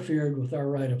interfered with our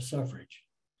right of suffrage.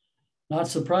 Not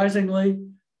surprisingly,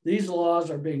 these laws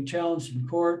are being challenged in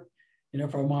court, and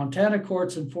if our Montana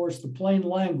courts enforce the plain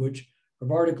language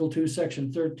of Article 2,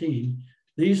 Section 13,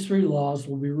 these three laws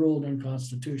will be ruled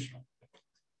unconstitutional.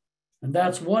 And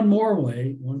that's one more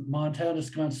way when Montana's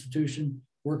Constitution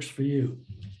works for you.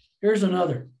 Here's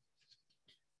another.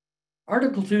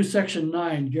 Article 2, Section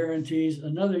 9 guarantees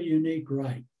another unique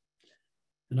right.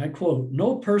 And I quote,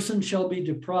 no person shall be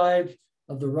deprived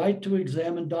of the right to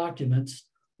examine documents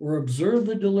or observe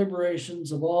the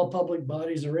deliberations of all public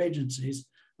bodies or agencies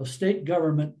of state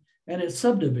government and its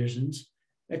subdivisions,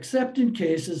 except in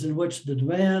cases in which the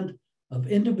demand of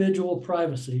individual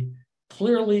privacy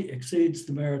clearly exceeds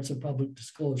the merits of public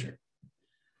disclosure.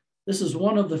 This is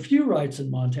one of the few rights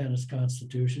in Montana's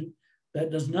Constitution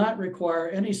that does not require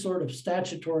any sort of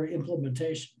statutory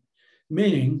implementation,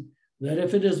 meaning that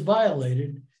if it is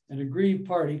violated, an aggrieved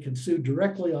party can sue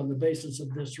directly on the basis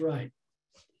of this right.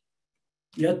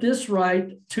 Yet this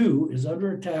right, too, is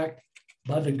under attack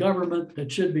by the government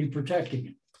that should be protecting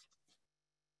it.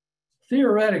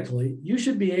 Theoretically, you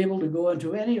should be able to go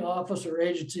into any office or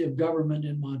agency of government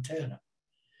in Montana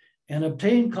and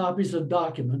obtain copies of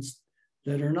documents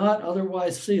that are not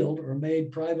otherwise sealed or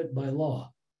made private by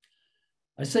law.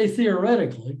 I say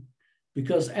theoretically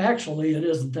because actually it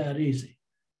isn't that easy.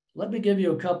 Let me give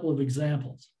you a couple of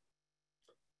examples.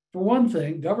 For one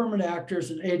thing, government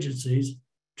actors and agencies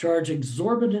charge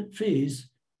exorbitant fees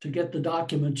to get the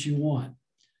documents you want.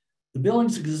 The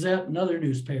Billings Gazette and other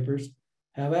newspapers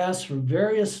have asked for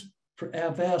various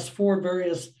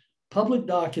public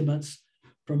documents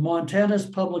from Montana's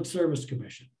Public Service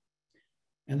Commission.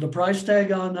 And the price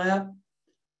tag on that,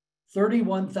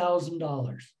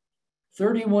 $31,000,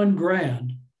 31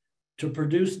 grand to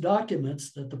produce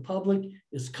documents that the public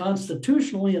is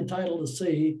constitutionally entitled to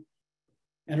see,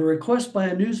 and a request by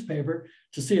a newspaper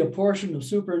to see a portion of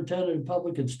Superintendent of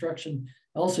Public Instruction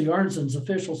Elsie Arnson's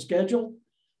official schedule.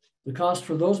 The cost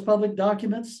for those public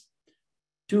documents,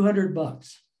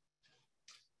 $200.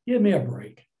 Give me a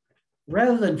break.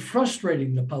 Rather than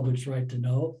frustrating the public's right to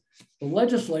know, the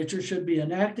legislature should be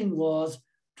enacting laws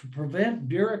to prevent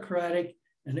bureaucratic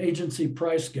and agency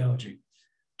price gouging,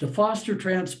 to foster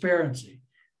transparency,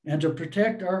 and to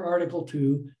protect our Article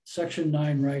 2, Section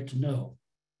 9 right to know.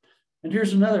 And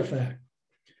here's another fact.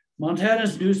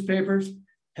 Montana's newspapers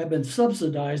have been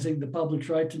subsidizing the public's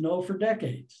right to know for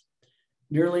decades.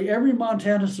 Nearly every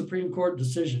Montana Supreme Court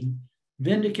decision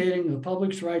vindicating the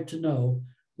public's right to know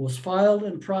was filed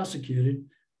and prosecuted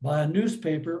by a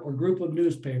newspaper or group of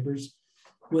newspapers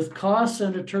with costs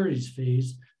and attorney's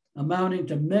fees amounting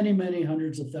to many, many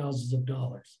hundreds of thousands of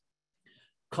dollars.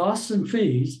 Costs and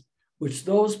fees, which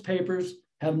those papers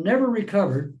have never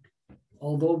recovered,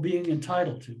 although being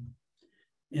entitled to.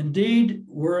 Indeed,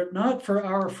 were it not for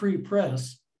our free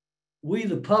press, we,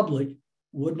 the public,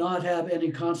 would not have any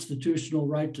constitutional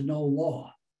right to know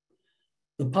law.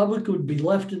 The public would be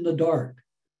left in the dark.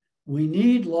 We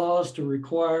need laws to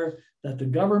require that the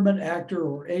government actor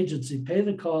or agency pay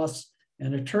the costs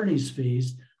and attorney's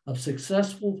fees of a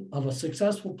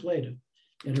successful plaintiff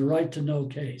in a right to know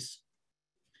case.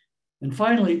 And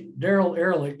finally, Daryl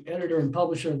Ehrlich, editor and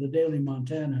publisher of the Daily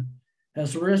Montana,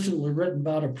 has recently written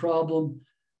about a problem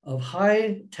of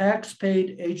high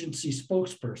tax-paid agency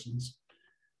spokespersons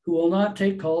who will not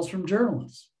take calls from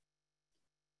journalists.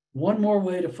 One more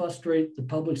way to frustrate the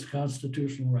public's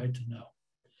constitutional right to know.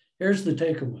 Here's the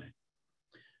takeaway.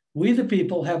 We, the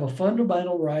people, have a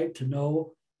fundamental right to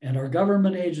know, and our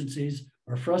government agencies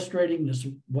are frustrating this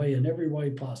way in every way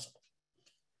possible.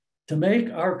 To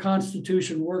make our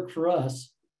Constitution work for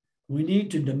us, we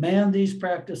need to demand these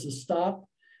practices stop.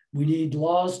 We need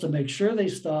laws to make sure they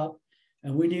stop,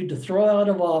 and we need to throw out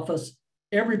of office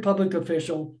every public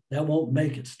official that won't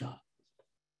make it stop.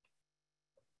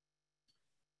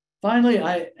 Finally,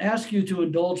 I ask you to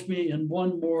indulge me in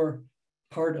one more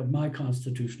part of my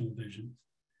constitutional vision.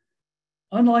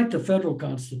 Unlike the federal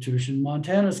Constitution,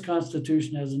 Montana's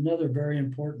Constitution has another very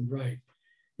important right.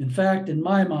 In fact, in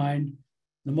my mind,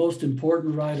 the most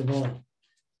important right of all.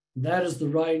 And that is the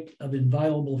right of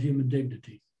inviolable human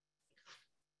dignity.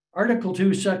 Article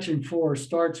 2, Section 4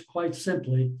 starts quite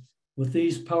simply with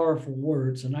these powerful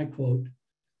words, and I quote,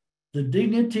 "The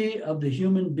dignity of the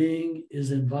human being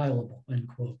is inviolable," end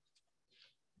quote.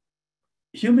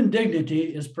 Human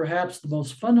dignity is perhaps the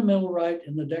most fundamental right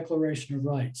in the Declaration of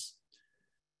Rights.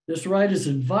 This right is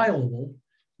inviolable,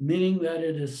 meaning that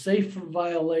it is safe from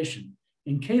violation,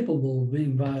 incapable of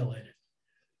being violated.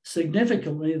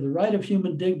 Significantly, the right of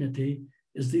human dignity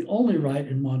is the only right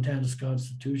in Montana's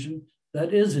Constitution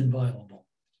that is inviolable.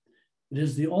 It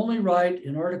is the only right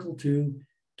in Article 2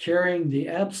 carrying the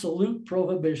absolute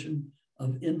prohibition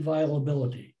of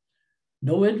inviolability.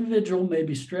 No individual may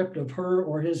be stripped of her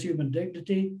or his human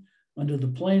dignity under the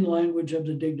plain language of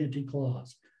the Dignity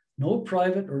Clause. No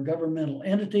private or governmental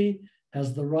entity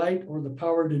has the right or the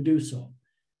power to do so.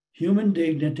 Human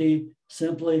dignity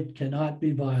simply cannot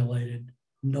be violated,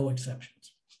 no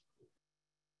exceptions.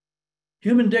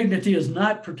 Human dignity is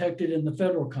not protected in the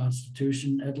federal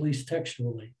Constitution, at least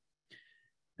textually.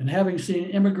 And having seen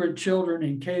immigrant children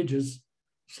in cages,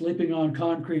 sleeping on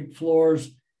concrete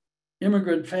floors,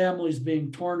 immigrant families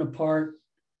being torn apart,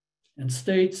 and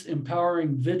states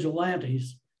empowering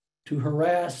vigilantes to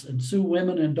harass and sue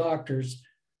women and doctors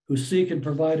who seek and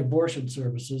provide abortion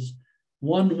services,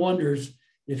 one wonders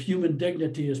if human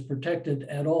dignity is protected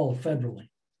at all federally.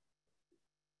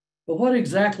 But what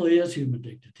exactly is human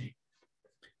dignity?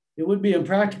 It would be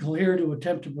impractical here to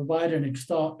attempt to provide an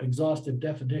exhaustive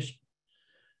definition.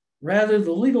 Rather,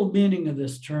 the legal meaning of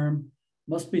this term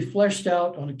must be fleshed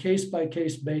out on a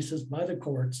case-by-case basis by the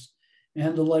courts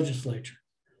and the legislature.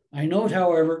 I note,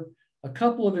 however, a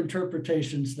couple of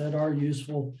interpretations that are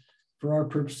useful for our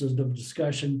purposes of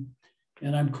discussion,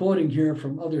 and I'm quoting here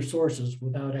from other sources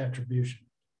without attribution.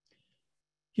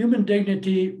 Human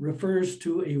dignity refers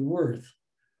to a worth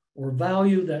or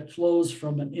value that flows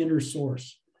from an inner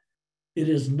source. It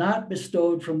is not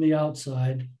bestowed from the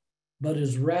outside, but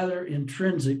is rather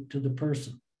intrinsic to the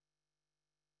person.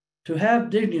 To have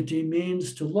dignity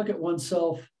means to look at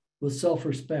oneself with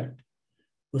self-respect,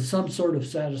 with some sort of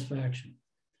satisfaction.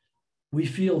 We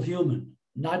feel human,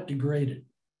 not degraded.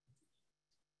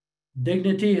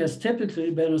 Dignity has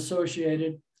typically been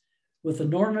associated with the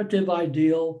normative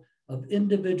ideal of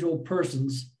individual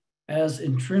persons as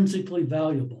intrinsically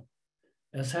valuable,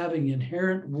 as having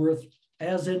inherent worth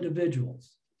as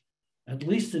individuals, at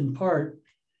least in part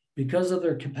because of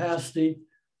their capacity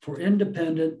for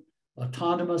independent,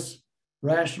 autonomous,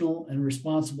 rational, and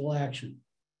responsible action.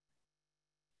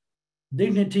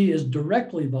 Dignity is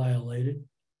directly violated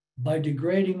by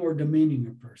degrading or demeaning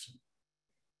a person.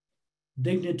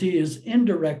 Dignity is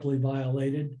indirectly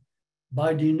violated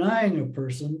by denying a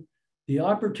person the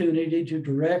opportunity to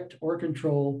direct or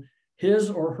control his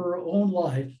or her own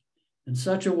life in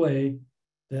such a way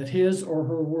that his or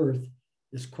her worth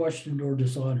is questioned or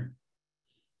dishonored.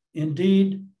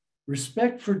 Indeed,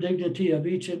 respect for dignity of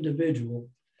each individual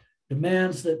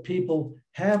demands that people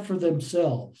have for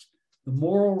themselves the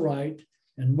moral right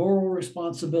and moral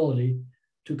responsibility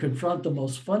to confront the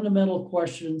most fundamental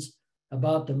questions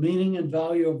about the meaning and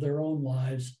value of their own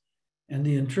lives and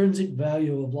the intrinsic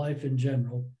value of life in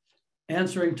general,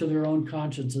 answering to their own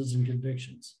consciences and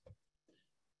convictions.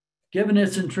 Given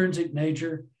its intrinsic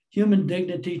nature, human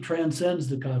dignity transcends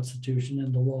the Constitution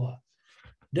and the law.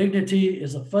 Dignity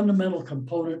is a fundamental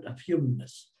component of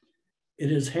humanness.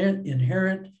 It is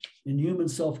inherent in human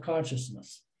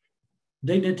self-consciousness.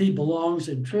 Dignity belongs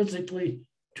intrinsically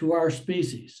to our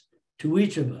species, to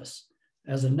each of us,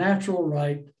 as a natural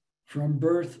right from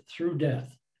birth through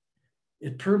death.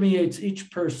 It permeates each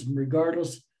person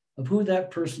regardless of who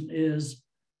that person is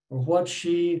or what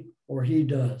she or he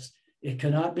does. It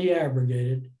cannot be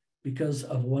abrogated because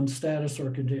of one's status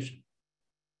or condition.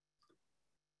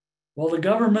 While the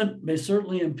government may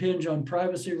certainly impinge on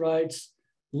privacy rights,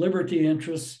 liberty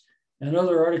interests, and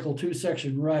other Article 2,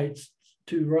 Section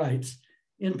 2 rights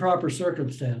in proper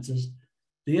circumstances,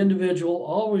 the individual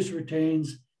always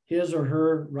retains his or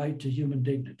her right to human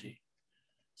dignity.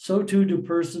 So too do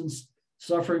persons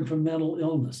suffering from mental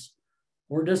illness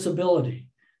or disability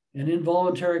and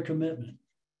involuntary commitment.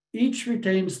 Each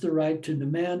retains the right to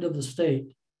demand of the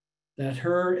state that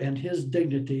her and his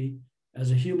dignity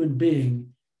as a human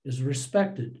being is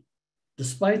respected,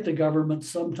 despite the government's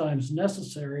sometimes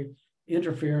necessary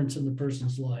interference in the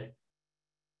person's life.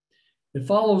 It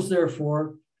follows,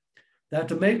 therefore, that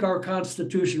to make our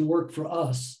Constitution work for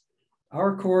us,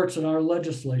 our courts and our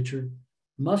legislature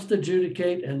must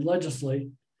adjudicate and legislate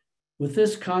with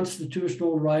this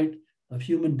constitutional right of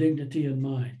human dignity in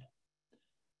mind.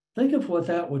 Think of what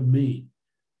that would mean.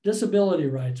 Disability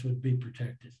rights would be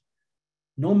protected.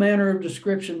 No manner of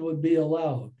description would be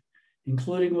allowed,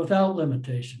 including without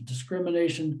limitation,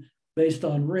 discrimination based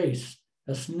on race,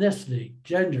 ethnicity,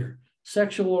 gender,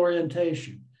 sexual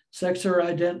orientation, sex or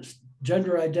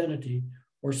gender identity,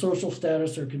 or social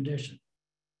status or condition.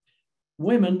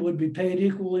 Women would be paid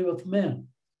equally with men.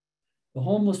 The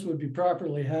homeless would be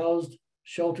properly housed,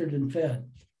 sheltered, and fed.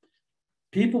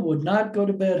 People would not go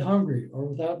to bed hungry or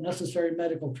without necessary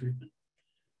medical treatment.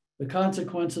 The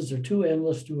consequences are too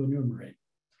endless to enumerate.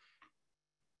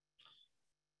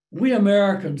 We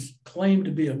Americans claim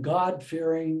to be a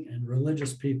God-fearing and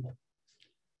religious people.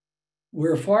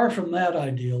 We're far from that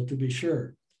ideal, to be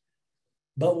sure,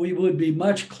 but we would be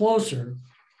much closer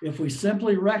if we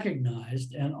simply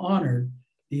recognized and honored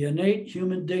the innate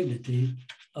human dignity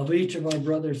of each of our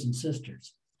brothers and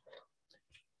sisters.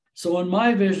 So in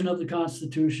my vision of the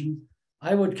Constitution,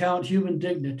 I would count human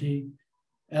dignity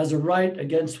as a right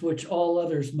against which all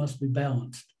others must be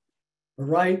balanced, a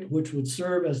right which would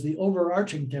serve as the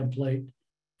overarching template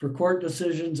for court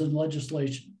decisions and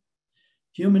legislation.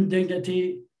 Human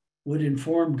dignity would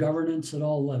inform governance at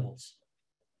all levels.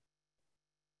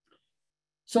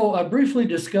 So I briefly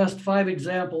discussed 5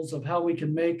 examples of how we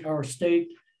can make our state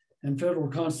and federal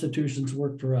constitutions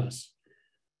work for us.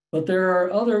 But there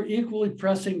are other equally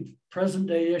pressing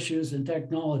present-day issues and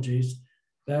technologies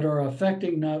that are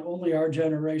affecting not only our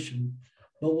generation,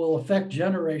 but will affect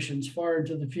generations far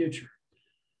into the future.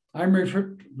 I'm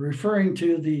referring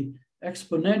to the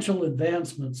exponential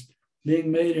advancements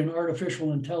being made in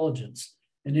artificial intelligence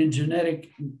and in genetic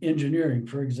engineering,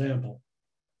 for example.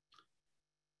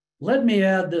 Let me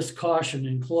add this caution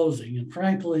in closing, and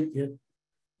frankly, it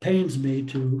pains me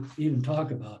to even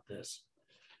talk about this.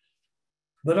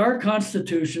 But our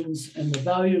constitutions and the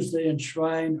values they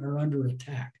enshrine are under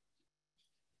attack.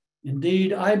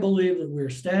 Indeed, I believe that we're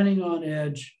standing on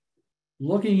edge,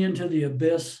 looking into the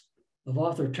abyss of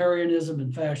authoritarianism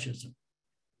and fascism.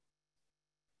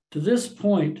 To this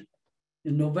point,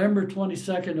 in November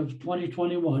 22nd of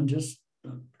 2021, just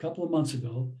a couple of months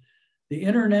ago, the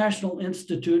International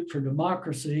Institute for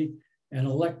Democracy and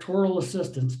Electoral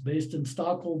Assistance, based in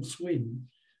Stockholm, Sweden,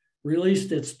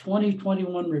 released its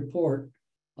 2021 report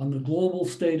on the global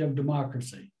state of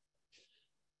democracy.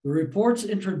 The report's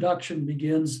introduction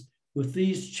begins with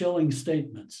these chilling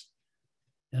statements,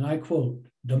 and I quote,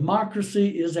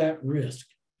 "Democracy is at risk.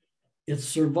 Its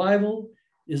survival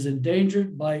is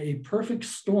endangered by a perfect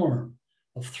storm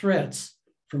of threats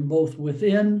from both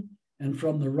within and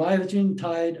from the rising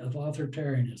tide of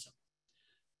authoritarianism.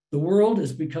 The world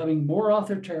is becoming more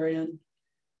authoritarian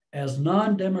as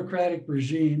non-democratic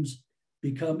regimes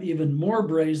become even more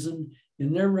brazen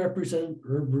in their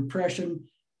repression,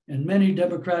 and many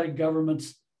democratic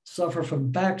governments suffer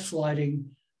from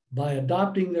backsliding by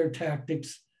adopting their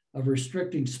tactics of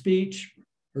restricting speech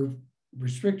or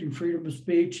restricting freedom of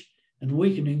speech and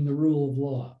weakening the rule of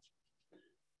law."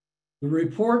 The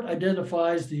report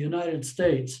identifies the United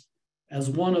States as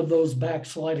one of those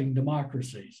backsliding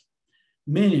democracies,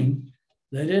 meaning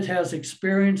that it has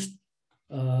experienced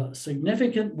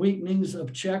significant weakenings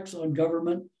of checks on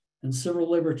government and civil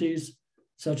liberties,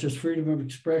 such as freedom of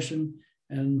expression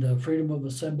and freedom of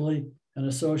assembly and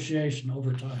association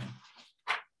over time.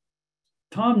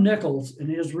 Tom Nichols, in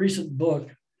his recent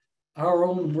book, Our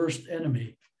Own Worst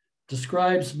Enemy,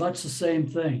 describes much the same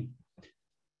thing,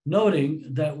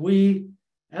 noting that we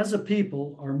as a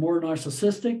people are more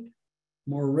narcissistic,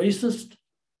 more racist,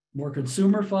 more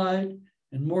consumer-fied,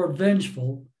 and more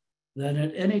vengeful than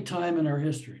at any time in our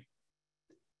history.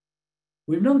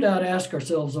 We've no doubt asked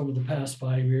ourselves over the past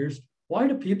 5 years, why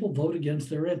do people vote against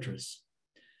their interests?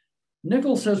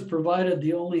 Nichols has provided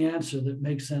the only answer that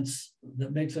makes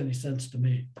any sense to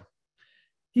me.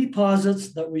 He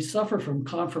posits that we suffer from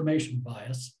confirmation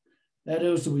bias. That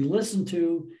is, we listen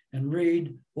to and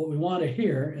read what we want to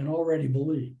hear and already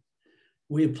believe.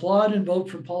 We applaud and vote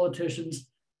for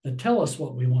politicians that tell us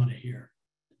what we want to hear.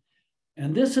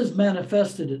 And this has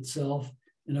manifested itself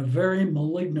in a very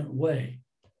malignant way.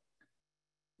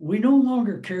 We no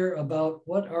longer care about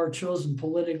what our chosen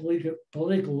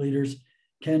political leaders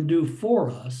can do for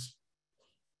us.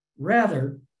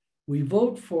 Rather, we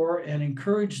vote for and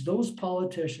encourage those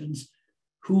politicians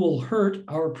who will hurt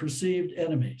our perceived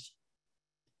enemies.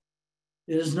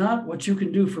 It is not what you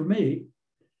can do for me.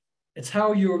 It's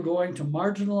how you are going to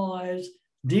marginalize,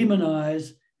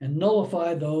 demonize, and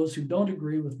nullify those who don't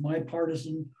agree with my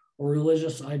partisan or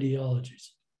religious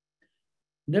ideologies.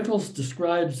 Nichols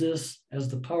describes this as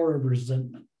the power of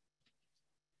resentment.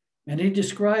 And he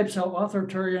describes how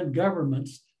authoritarian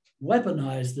governments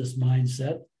weaponize this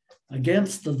mindset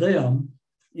against the them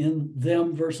in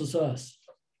them versus us.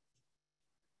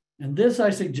 And this, I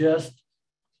suggest,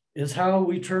 is how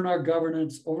we turn our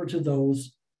governance over to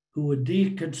those who would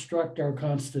deconstruct our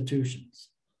constitutions.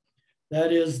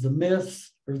 That is, the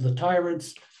myths or the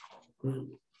tyrants, the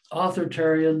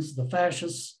authoritarians, the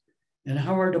fascists, and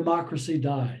how our democracy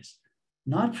dies,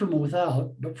 not from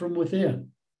without, but from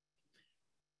within.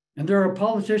 And there are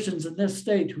politicians in this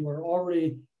state who are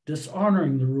already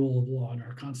dishonoring the rule of law and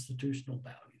our constitutional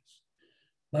values.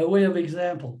 By way of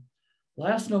example,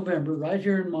 last November, right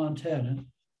here in Montana,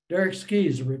 Derek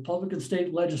Skies, a Republican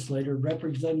state legislator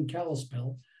representing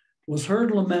Kalispell, was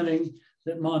heard lamenting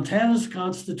that Montana's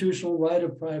constitutional right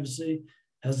of privacy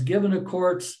has given the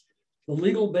courts the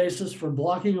legal basis for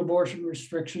blocking abortion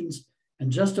restrictions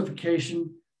and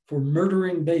justification for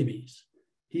murdering babies.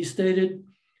 He stated,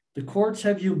 "The courts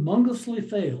have humongously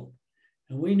failed,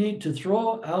 and we need to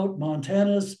throw out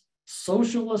Montana's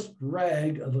socialist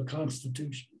rag of a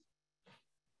constitution."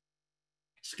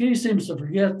 Ski seems to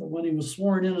forget that when he was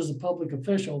sworn in as a public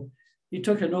official, he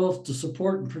took an oath to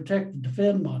support and protect and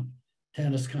defend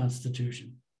Montana's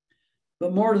constitution.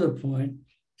 But more to the point,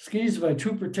 Ski's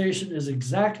vituperation is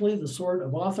exactly the sort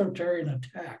of authoritarian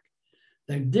attack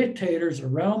that dictators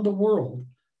around the world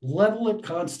level at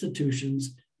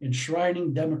constitutions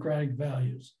enshrining democratic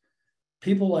values.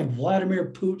 People like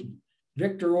Vladimir Putin,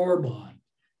 Viktor Orban,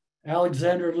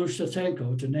 Alexander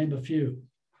Lukashenko, to name a few.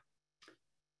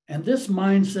 And this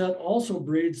mindset also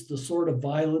breeds the sort of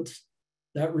violence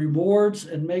that rewards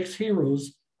and makes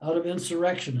heroes out of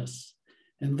insurrectionists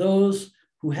and those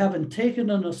who haven't taken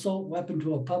an assault weapon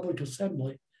to a public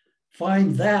assembly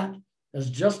find that as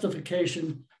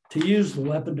justification to use the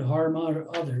weapon to harm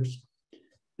others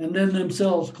and then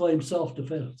themselves claim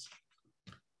self-defense.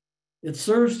 It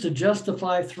serves to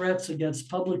justify threats against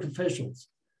public officials,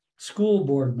 school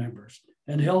board members,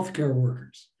 and healthcare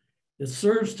workers. It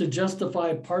serves to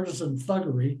justify partisan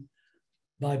thuggery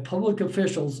by public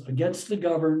officials against the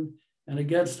governed and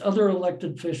against other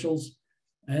elected officials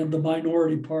and the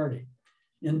minority party.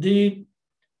 Indeed,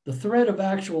 the threat of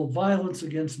actual violence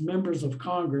against members of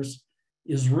Congress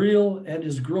is real and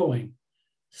is growing,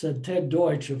 said Ted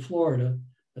Deutsch of Florida,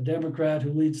 a Democrat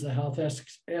who leads the Health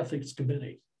Ethics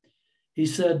Committee. He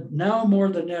said, now more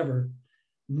than ever,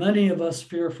 many of us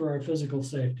fear for our physical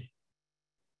safety.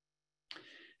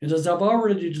 And as I've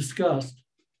already discussed,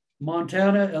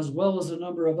 Montana, as well as a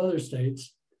number of other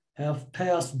states, have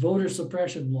passed voter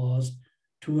suppression laws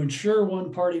to ensure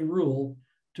one-party rule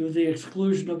to the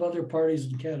exclusion of other parties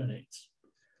and candidates.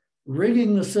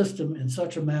 Rigging the system in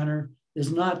such a manner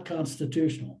is not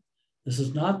constitutional. This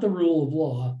is not the rule of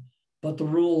law, but the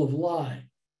rule of lie.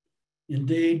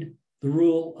 Indeed, the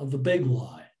rule of the big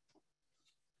lie.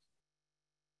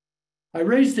 I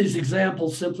raise these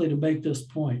examples simply to make this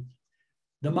point.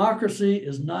 Democracy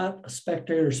is not a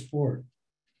spectator sport.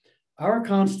 Our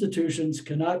constitutions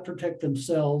cannot protect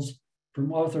themselves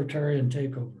from authoritarian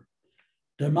takeover.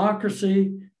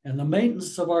 Democracy and the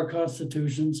maintenance of our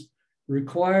constitutions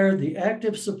require the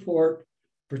active support,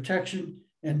 protection,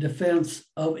 and defense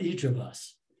of each of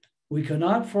us. We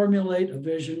cannot formulate a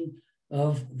vision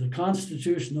of the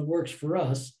Constitution that works for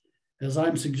us, as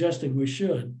I'm suggesting we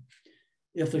should,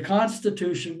 if the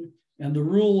Constitution and the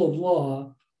rule of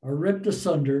law are ripped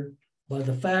asunder by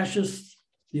the fascists,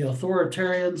 the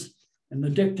authoritarians, and the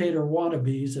dictator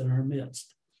wannabes in our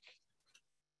midst.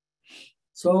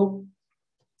 So,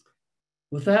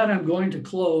 with that, I'm going to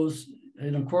close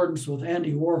in accordance with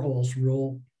Andy Warhol's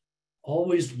rule,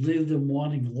 always leave them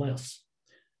wanting less.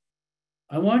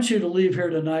 I want you to leave here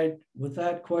tonight with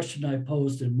that question I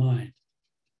posed in mind.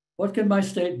 What can my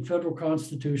state and federal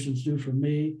constitutions do for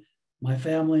me, my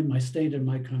family, my state, and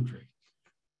my country?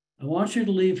 I want you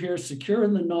to leave here secure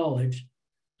in the knowledge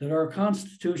that our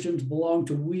constitutions belong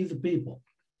to we the people,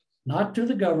 not to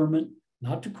the government,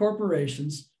 not to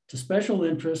corporations, to special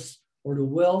interests, or to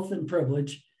wealth and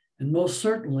privilege, and most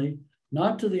certainly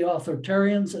not to the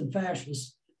authoritarians and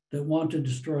fascists that want to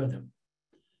destroy them.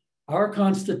 Our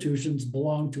constitutions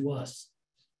belong to us.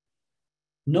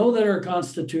 Know that our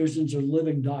constitutions are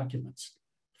living documents,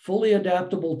 fully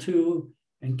adaptable to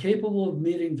and capable of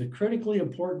meeting the critically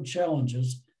important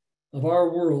challenges of our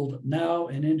world now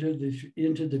and into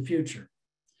the future,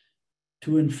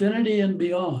 to infinity and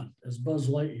beyond, as Buzz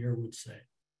Lightyear would say.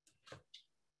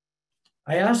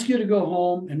 I ask you to go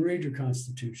home and read your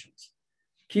constitutions.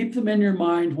 Keep them in your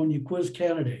mind when you quiz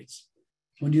candidates,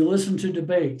 when you listen to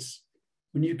debates,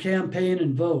 when you campaign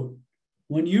and vote,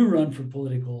 when you run for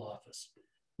political office,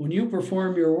 when you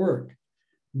perform your work.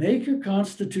 Make your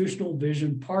constitutional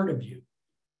vision part of you,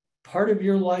 part of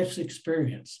your life's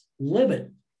experience. Live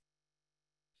it.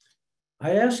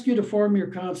 I ask you to form your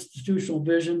constitutional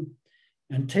vision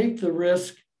and take the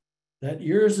risk that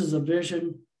yours is a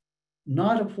vision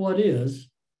not of what is,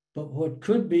 but what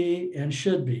could be and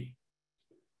should be.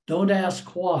 Don't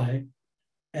ask why,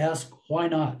 ask why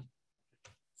not.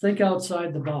 Think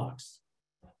outside the box.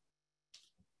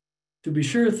 To be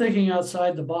sure, thinking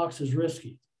outside the box is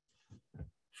risky.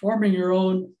 Forming your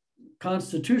own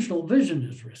constitutional vision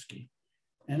is risky,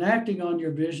 and acting on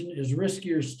your vision is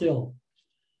riskier still.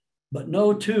 But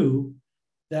know too,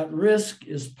 that risk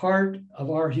is part of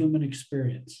our human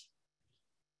experience.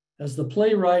 As the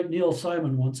playwright Neil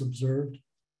Simon once observed,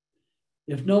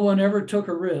 if no one ever took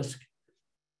a risk,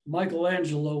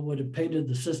 Michelangelo would have painted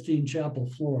the Sistine Chapel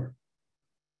floor.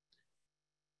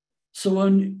 So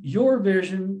in your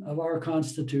vision of our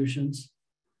constitutions,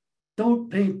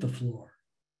 don't paint the floor,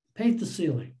 paint the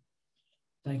ceiling.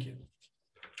 Thank you.